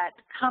is that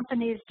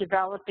companies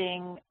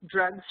developing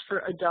drugs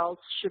for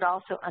adults should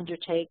also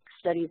undertake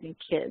studies in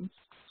kids,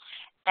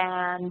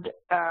 and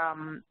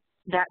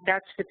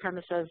that's the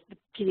premise of the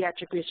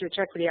Pediatric Research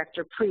Equity Act,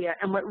 or PREA.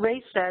 And what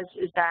RACE says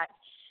is that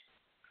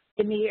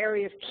in the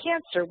area of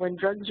cancer, when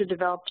drugs are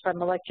developed by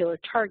molecular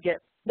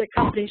target, the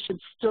company should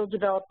still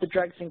develop the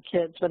drugs in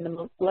kids when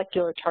the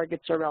molecular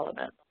targets are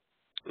relevant.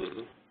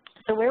 Mm-hmm.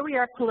 So where we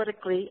are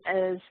politically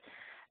is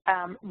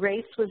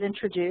RACE was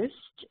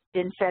introduced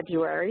in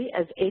February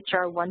as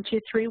HR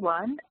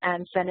 1231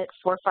 and Senate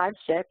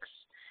 456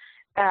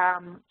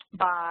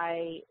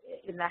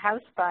 in the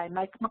House by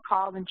Mike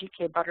McCall and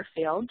G.K.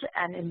 Butterfield,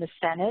 and in the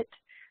Senate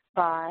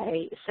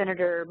by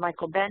Senator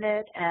Michael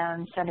Bennet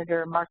and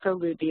Senator Marco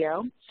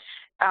Rubio.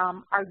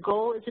 Our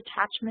goal is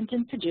attachment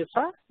in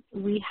PDUFA.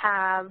 We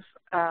have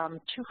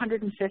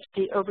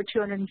over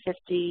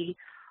 250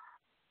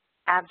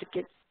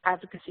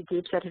 advocacy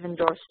groups that have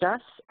endorsed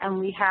us, and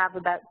we have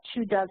about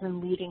 24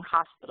 leading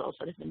hospitals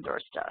that have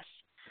endorsed us.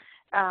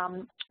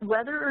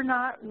 Whether or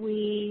not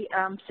we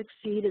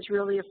succeed is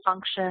really a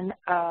function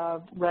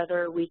of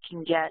whether we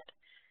can get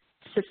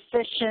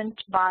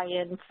sufficient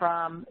buy-in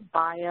from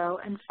bio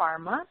and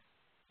pharma,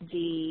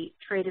 the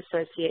trade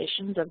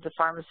associations of the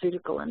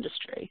pharmaceutical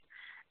industry,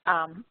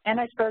 and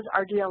I suppose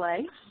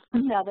RDLA,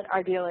 now that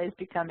RDLA is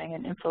becoming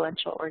an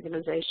influential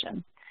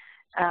organization.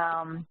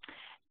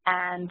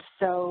 And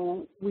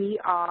so we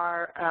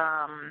are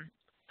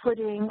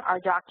putting our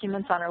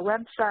documents on our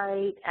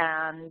website,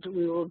 and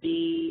we will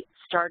be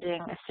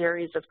starting a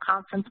series of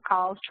conference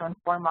calls to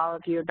inform all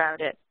of you about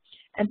it.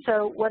 And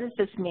so what does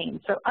this mean?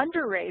 So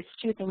under RACE,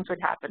 two things would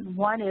happen.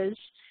 One is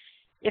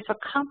if a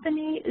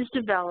company is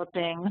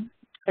developing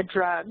a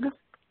drug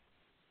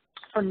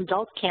for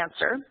adult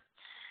cancer,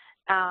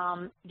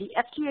 the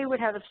FDA would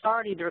have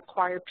authority to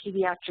require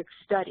pediatric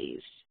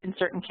studies in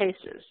certain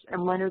cases.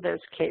 And when are those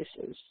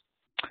cases?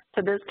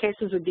 So those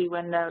cases would be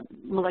when the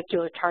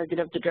molecular target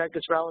of the drug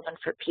is relevant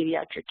for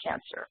pediatric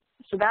cancer.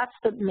 So that's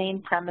the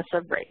main premise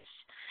of RACE.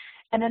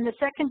 And then the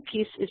second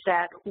piece is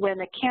that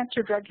when a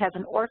cancer drug has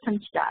an orphan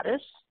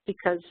status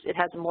because it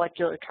has a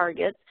molecular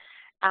target,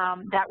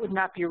 that would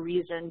not be a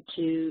reason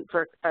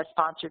for a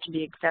sponsor to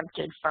be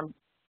exempted from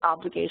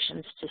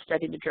obligations to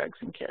study the drugs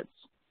in kids.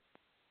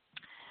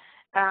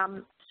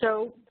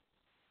 So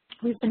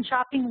we've been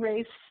shopping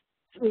RACE.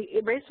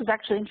 RACE was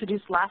actually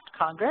introduced last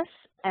Congress,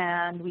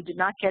 and we did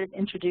not get it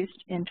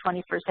introduced in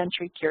 21st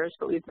Century Cures,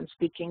 but we've been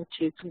speaking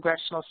to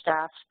congressional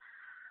staff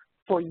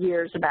for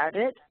years about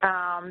it.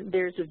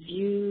 There's a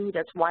view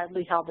that's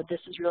widely held that this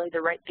is really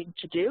the right thing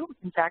to do.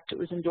 In fact, it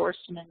was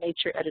endorsed in a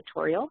Nature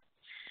editorial.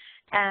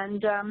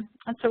 And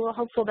so we're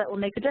hopeful that will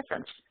make a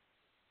difference.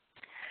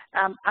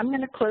 I'm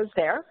going to close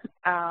there,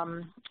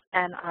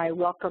 and I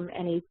welcome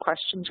any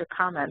questions or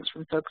comments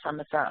from folks on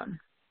the phone.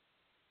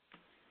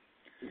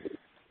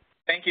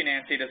 Thank you,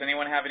 Nancy. Does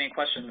anyone have any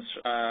questions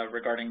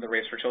regarding the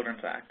Race for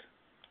Children's Act?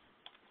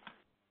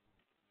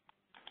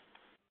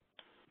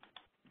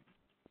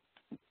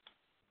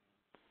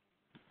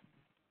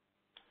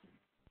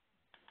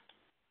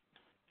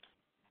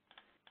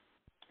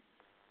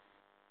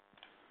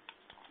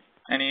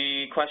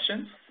 Any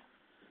questions?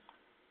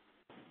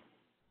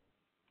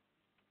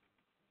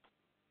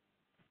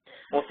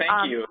 Well,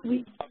 thank you.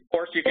 Of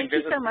course, you can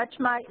visit. Thank you so much.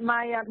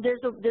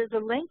 There's a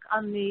link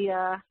on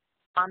the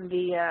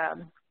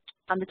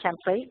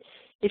template.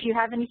 If you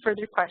have any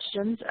further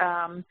questions,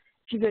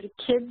 if you go to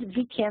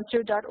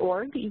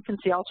kidsvcancer.org, you can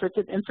see all sorts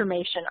of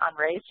information on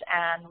RACE,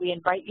 and we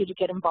invite you to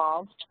get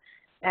involved,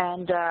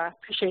 and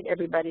appreciate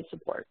everybody's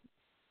support.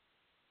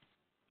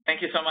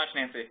 Thank you so much,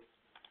 Nancy.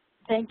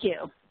 Thank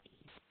you.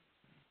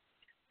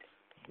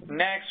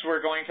 Next,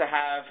 we're going to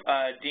have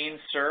Dean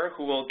Sir,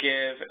 who will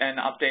give an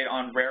update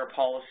on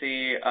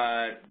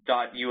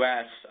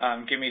rarepolicy.us.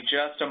 Give me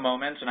just a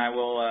moment, and I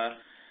will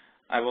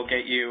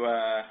get you.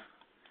 I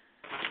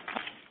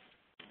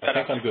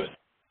think I'm good.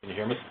 Can you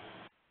hear me?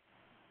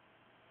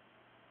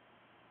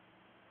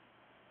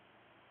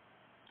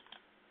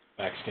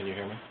 Max, can you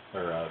hear me?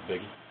 Or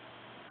Biggie?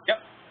 Yep.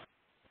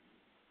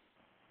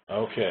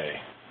 Okay,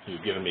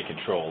 you've given me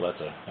control. That's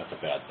a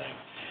bad thing.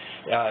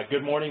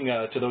 Good morning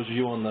to those of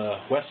you on the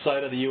west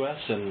side of the U.S.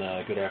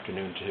 and good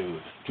afternoon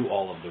to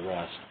all of the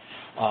rest.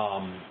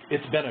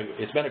 It's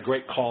been a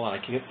great call, and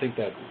I think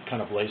that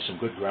kind of lays some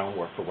good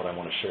groundwork for what I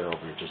want to share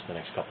over just the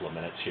next couple of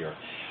minutes here.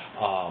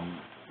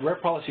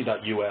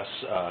 RarePolicy.us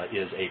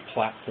is a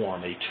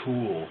platform, a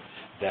tool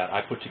that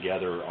I put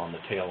together on the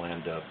tail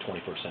end of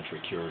 21st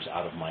Century Cures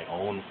out of my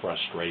own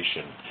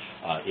frustration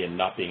in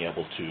not being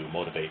able to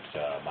motivate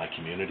my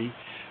community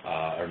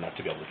or not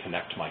to be able to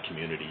connect my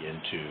community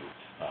into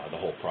the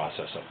whole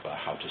process of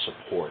how to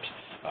support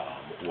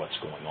what's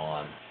going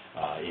on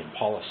in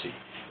policy.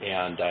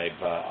 And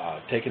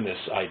I've taken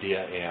this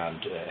idea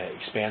and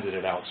expanded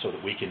it out so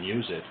that we can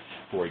use it.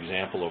 For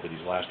example, over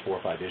these last 4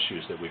 or 5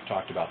 issues that we've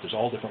talked about, there's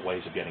all different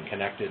ways of getting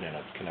connected and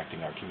of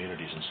connecting our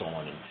communities and so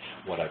on. And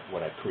what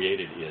I've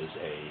created is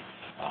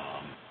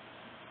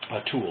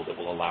a tool that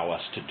will allow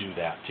us to do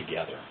that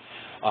together.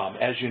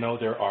 As you know,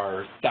 there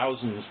are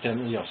thousands,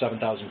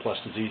 7,000 plus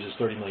diseases,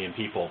 30 million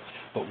people,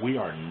 but we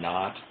are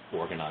not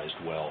organized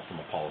well from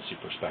a policy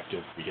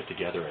perspective. We get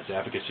together as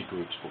advocacy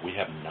groups, but we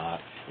have not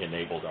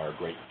enabled our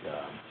great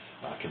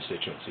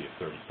constituency of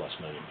 30 plus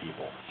million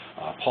people.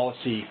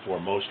 Policy for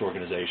most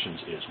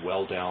organizations is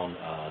well down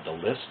the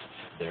list.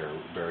 They're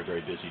very,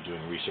 very busy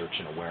doing research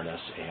and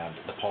awareness, and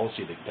the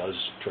policy that does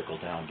trickle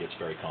down gets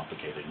very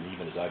complicated. And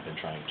even as I've been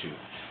trying to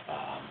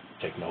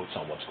take notes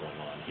on what's going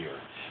on here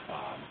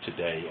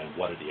today and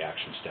what are the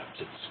action steps,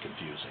 it's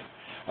confusing.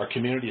 Our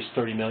community is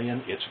 30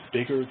 million. It's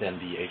bigger than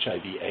the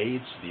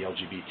HIV/AIDS, the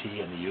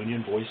LGBT, and the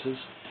union voices.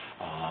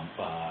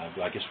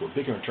 I guess we're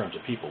bigger in terms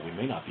of people. We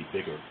may not be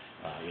bigger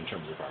in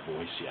terms of our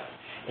voice yet.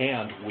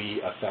 And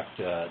we affect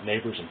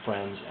neighbors and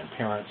friends and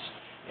parents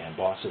and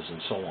bosses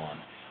and so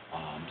on.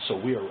 So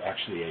we are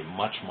actually a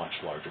much, much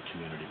larger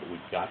community, but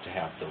we've got to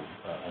have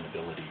an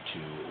ability to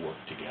work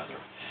together.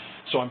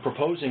 So I'm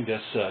proposing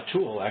this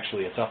tool,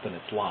 actually it's up and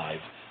it's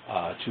live,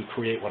 to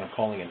create what I'm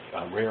calling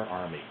a rare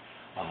army.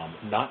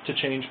 Not to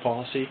change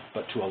policy,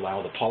 but to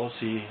allow the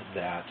policy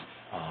that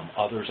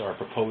others are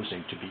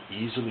proposing to be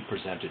easily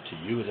presented to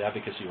you as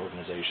advocacy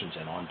organizations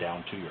and on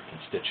down to your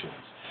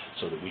constituents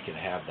so that we can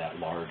have that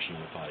large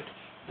unified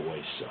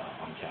voice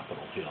on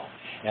Capitol Hill.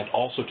 And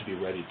also to be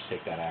ready to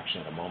take that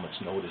action at a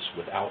moment's notice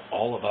without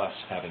all of us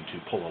having to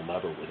pull a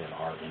lever within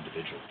our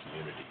individual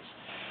communities.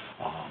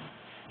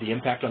 The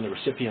impact on the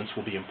recipients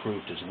will be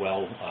improved as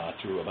well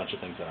through a bunch of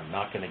things that I'm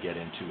not going to get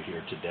into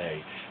here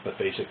today, but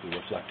basically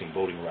reflecting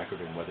voting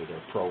record and whether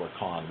they're pro or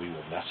con, we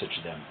will message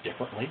them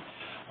differently.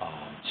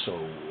 So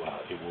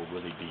it will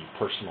really be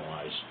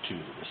personalized to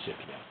the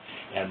recipient.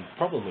 And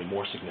probably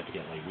more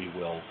significantly, we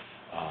will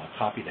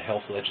copy the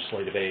health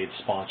legislative aides,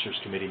 sponsors,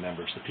 committee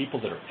members, the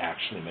people that are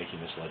actually making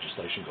this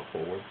legislation go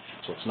forward.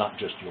 So it's not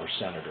just your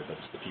senator, but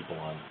it's the people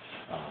on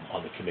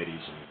the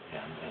committees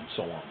and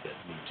so on that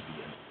need to be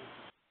in.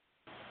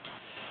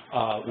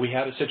 We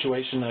had a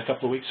situation a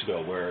couple of weeks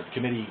ago where the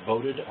committee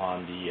voted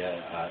on the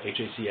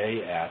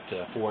HACA at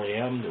 4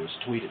 a.m. There was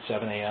a tweet at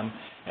 7 a.m.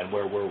 And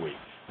where were we?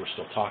 We're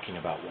still talking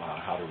about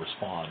how to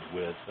respond.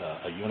 With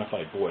a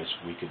unified voice,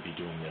 we could be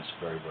doing this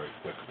very, very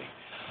quickly.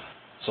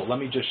 So let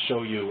me just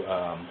show you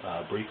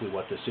briefly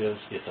what this is.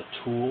 It's a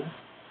tool.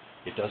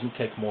 It doesn't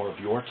take more of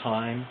your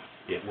time.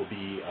 It will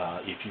be,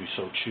 if you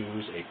so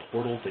choose, a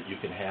portal that you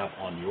can have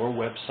on your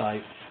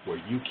website where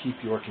you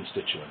keep your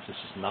constituents. This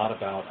is not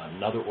about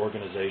another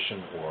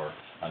organization or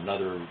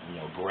another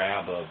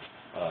grab of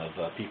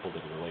people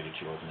that are related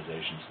to your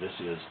organizations. This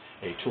is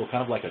a tool,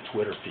 kind of like a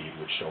Twitter feed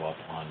would show up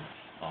on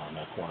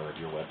a corner of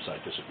your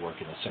website. This would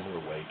work in a similar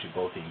way to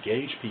both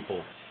engage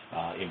people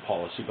in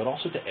policy, but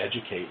also to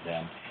educate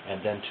them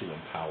and then to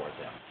empower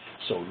them.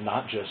 So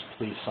not just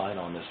please sign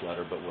on this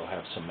letter, but we'll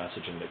have some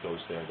messaging that goes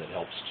there that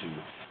helps to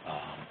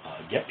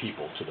get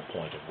people to the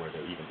point of where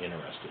they're even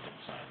interested in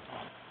signing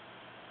on.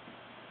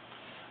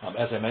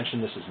 As I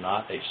mentioned, this is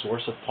not a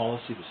source of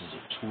policy. This is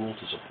a tool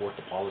to support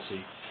the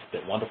policy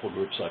that wonderful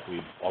groups like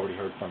we've already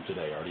heard from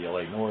today,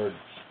 RDLA Nord,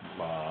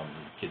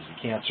 Kids v.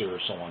 Cancer,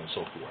 so on and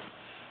so forth.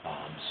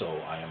 So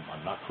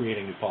I'm not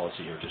creating new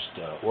policy here, just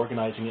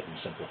organizing it and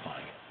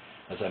simplifying it.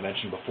 As I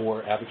mentioned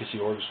before, advocacy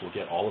orgs will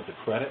get all of the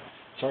credit.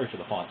 Sorry for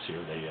the fonts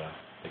here. They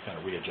kind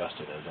of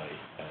readjusted as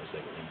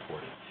they were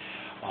imported.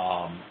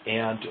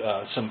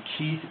 Some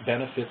key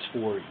benefits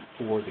for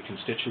the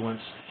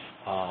constituents.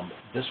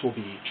 This will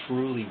be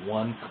truly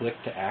one click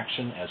to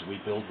action as we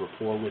build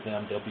rapport with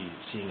them. They'll be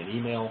seeing an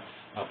email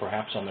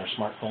perhaps on their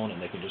smartphone,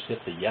 and they can just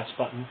hit the yes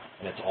button,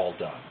 and it's all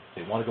done.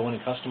 If they want to go in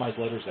and customize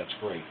letters, that's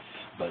great.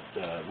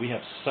 but we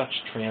have such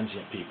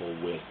transient people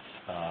with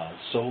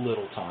so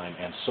little time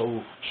and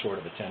so short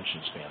of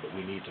attention span that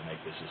we need to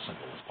make this as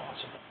simple as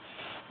possible.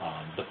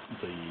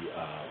 The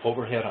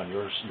overhead on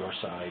your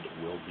side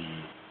will be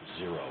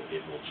zero.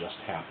 It will just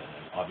happen.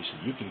 And obviously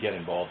you can get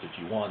involved if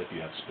you want. If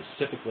you have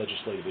specific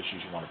legislative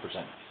issues you want to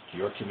present to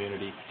your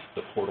community,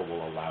 the portal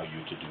will allow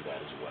you to do that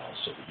as well,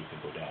 so that you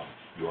can go down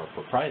your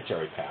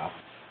proprietary path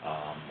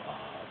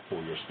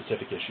for your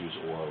specific issues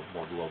or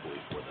more globally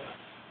for the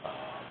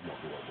more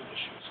global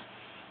issues.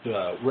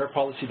 The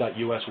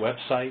rarepolicy.us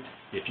website,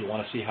 if you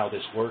want to see how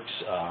this works,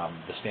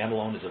 the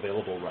standalone is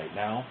available right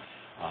now.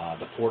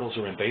 The portals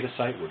are in beta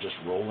site. We're just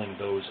rolling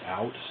those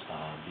out.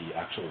 The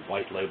actual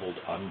white-labeled,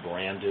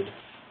 unbranded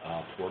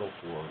portal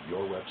for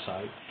your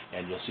website,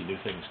 and you'll see new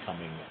things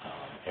coming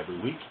every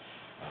week.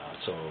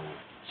 So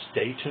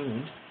stay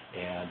tuned.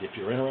 And if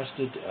you're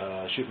interested,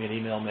 shoot me an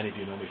email. Many of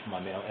you know me from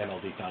my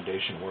MLD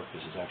Foundation work.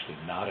 This is actually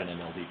not an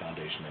MLD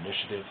Foundation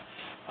initiative,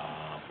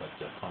 but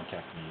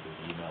contact me with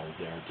the email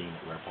there,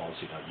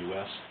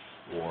 dean@rarepolicy.us,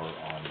 or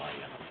on my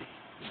MLD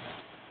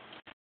email.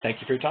 Thank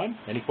you for your time.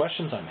 Any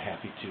questions? I'm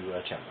happy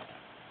to chat about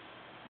that.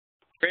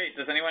 Great.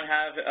 Does anyone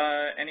have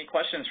any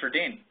questions for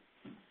Dean?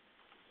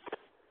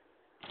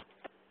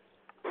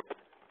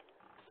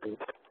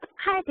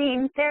 Hi,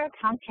 Dean. Sarah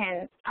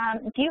Tompkins.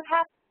 Do you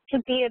have to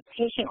be a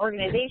patient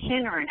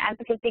organization or an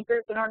advocacy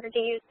group in order to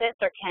use this,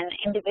 or can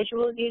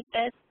individuals use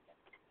this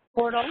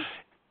portal?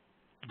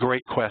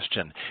 Great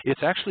question.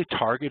 It's actually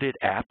targeted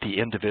at the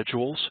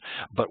individuals,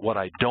 but what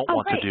I don't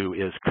want to do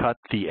is cut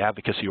the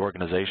advocacy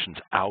organizations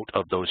out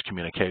of those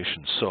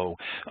communications. So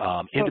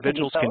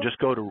individuals can just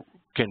go to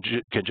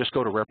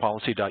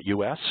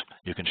rarepolicy.us.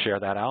 You can share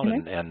that out,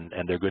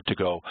 and they're good to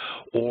go.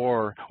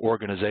 Or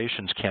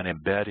organizations can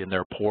embed in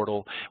their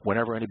portal.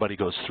 Whenever anybody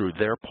goes through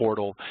their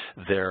portal,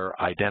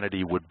 their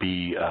identity would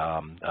be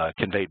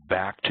conveyed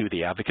back to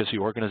the advocacy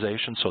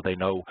organization, so they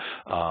know,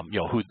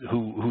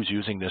 who's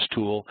using this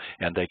tool,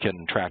 and they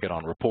can track it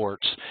on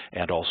reports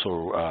and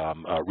also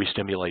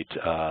re-stimulate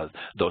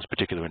those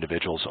particular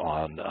individuals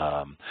on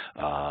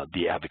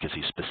the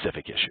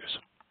advocacy-specific issues.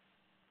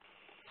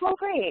 Oh,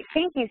 great.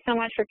 Thank you so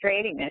much for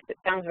creating this. It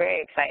sounds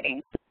very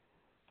exciting.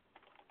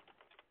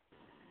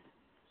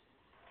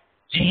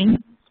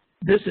 Dean,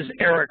 this is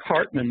Eric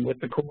Hartman with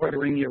the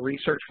Cordorelia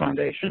Research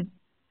Foundation.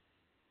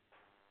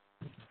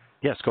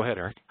 Yes, go ahead,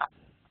 Eric.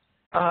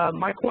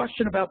 My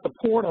question about the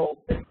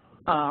portal,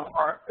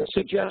 or a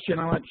suggestion,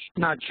 I'm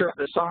not sure of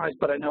the size,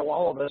 but I know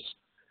all of us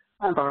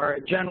are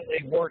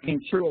generally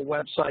working through a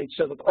website.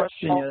 So the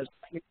question is,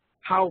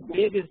 how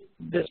big is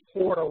this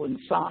portal in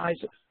size?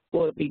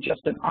 Will it be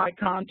just an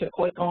icon to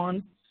click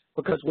on?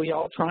 Because we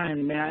all try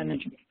and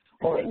manage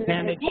our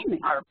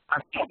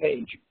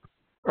page,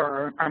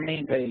 or our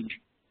main page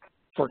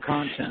for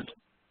content.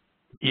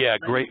 Yeah,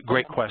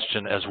 great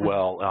question as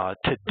well.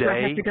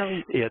 Today,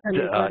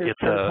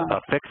 it's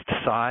a fixed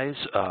size,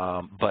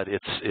 but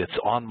it's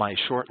on my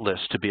short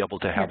list to be able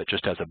to have it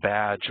just as a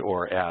badge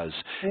or as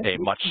a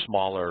much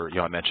smaller,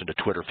 I mentioned a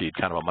Twitter feed,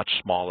 kind of a much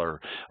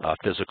smaller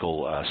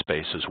physical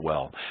space as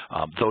well.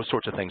 Those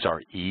sorts of things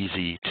are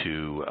easy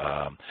to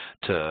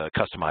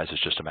customize.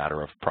 It's just a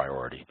matter of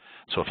priority.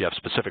 So if you have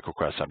specific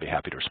requests, I'd be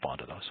happy to respond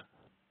to those.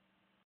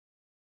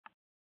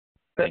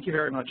 Thank you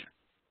very much.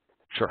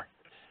 Sure.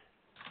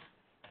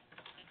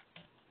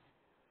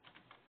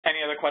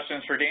 Any other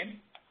questions for Dean?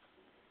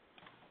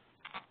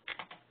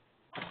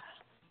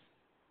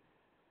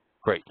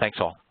 Great. Thanks,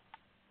 all.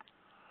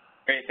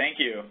 Great. Thank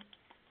you.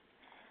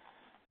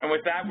 And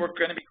with that, we're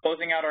going to be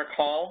closing out our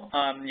call.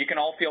 You can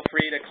all feel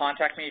free to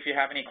contact me if you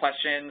have any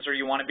questions or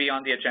you want to be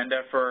on the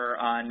agenda for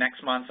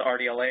next month's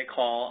RDLA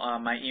call.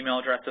 My email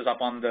address is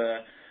up on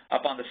the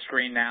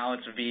screen now.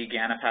 It's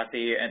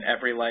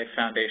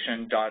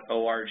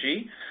vganapathy@everylifefoundation.org.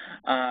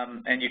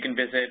 And you can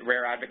visit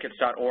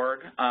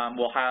rareadvocates.org.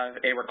 We'll have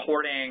a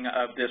recording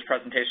of this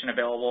presentation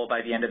available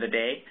by the end of the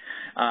day.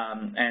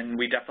 And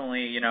we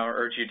definitely,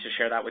 urge you to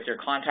share that with your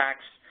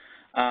contacts.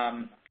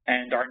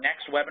 And our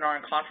next webinar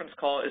and conference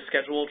call is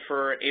scheduled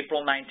for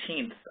April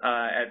 19th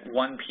at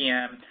 1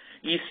 p.m.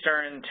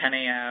 Eastern, 10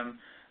 a.m.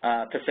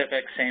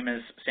 Pacific,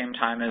 same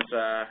time as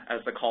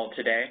the call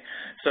today.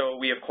 So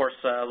we, of course,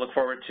 look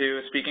forward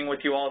to speaking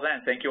with you all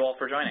then. Thank you all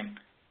for joining.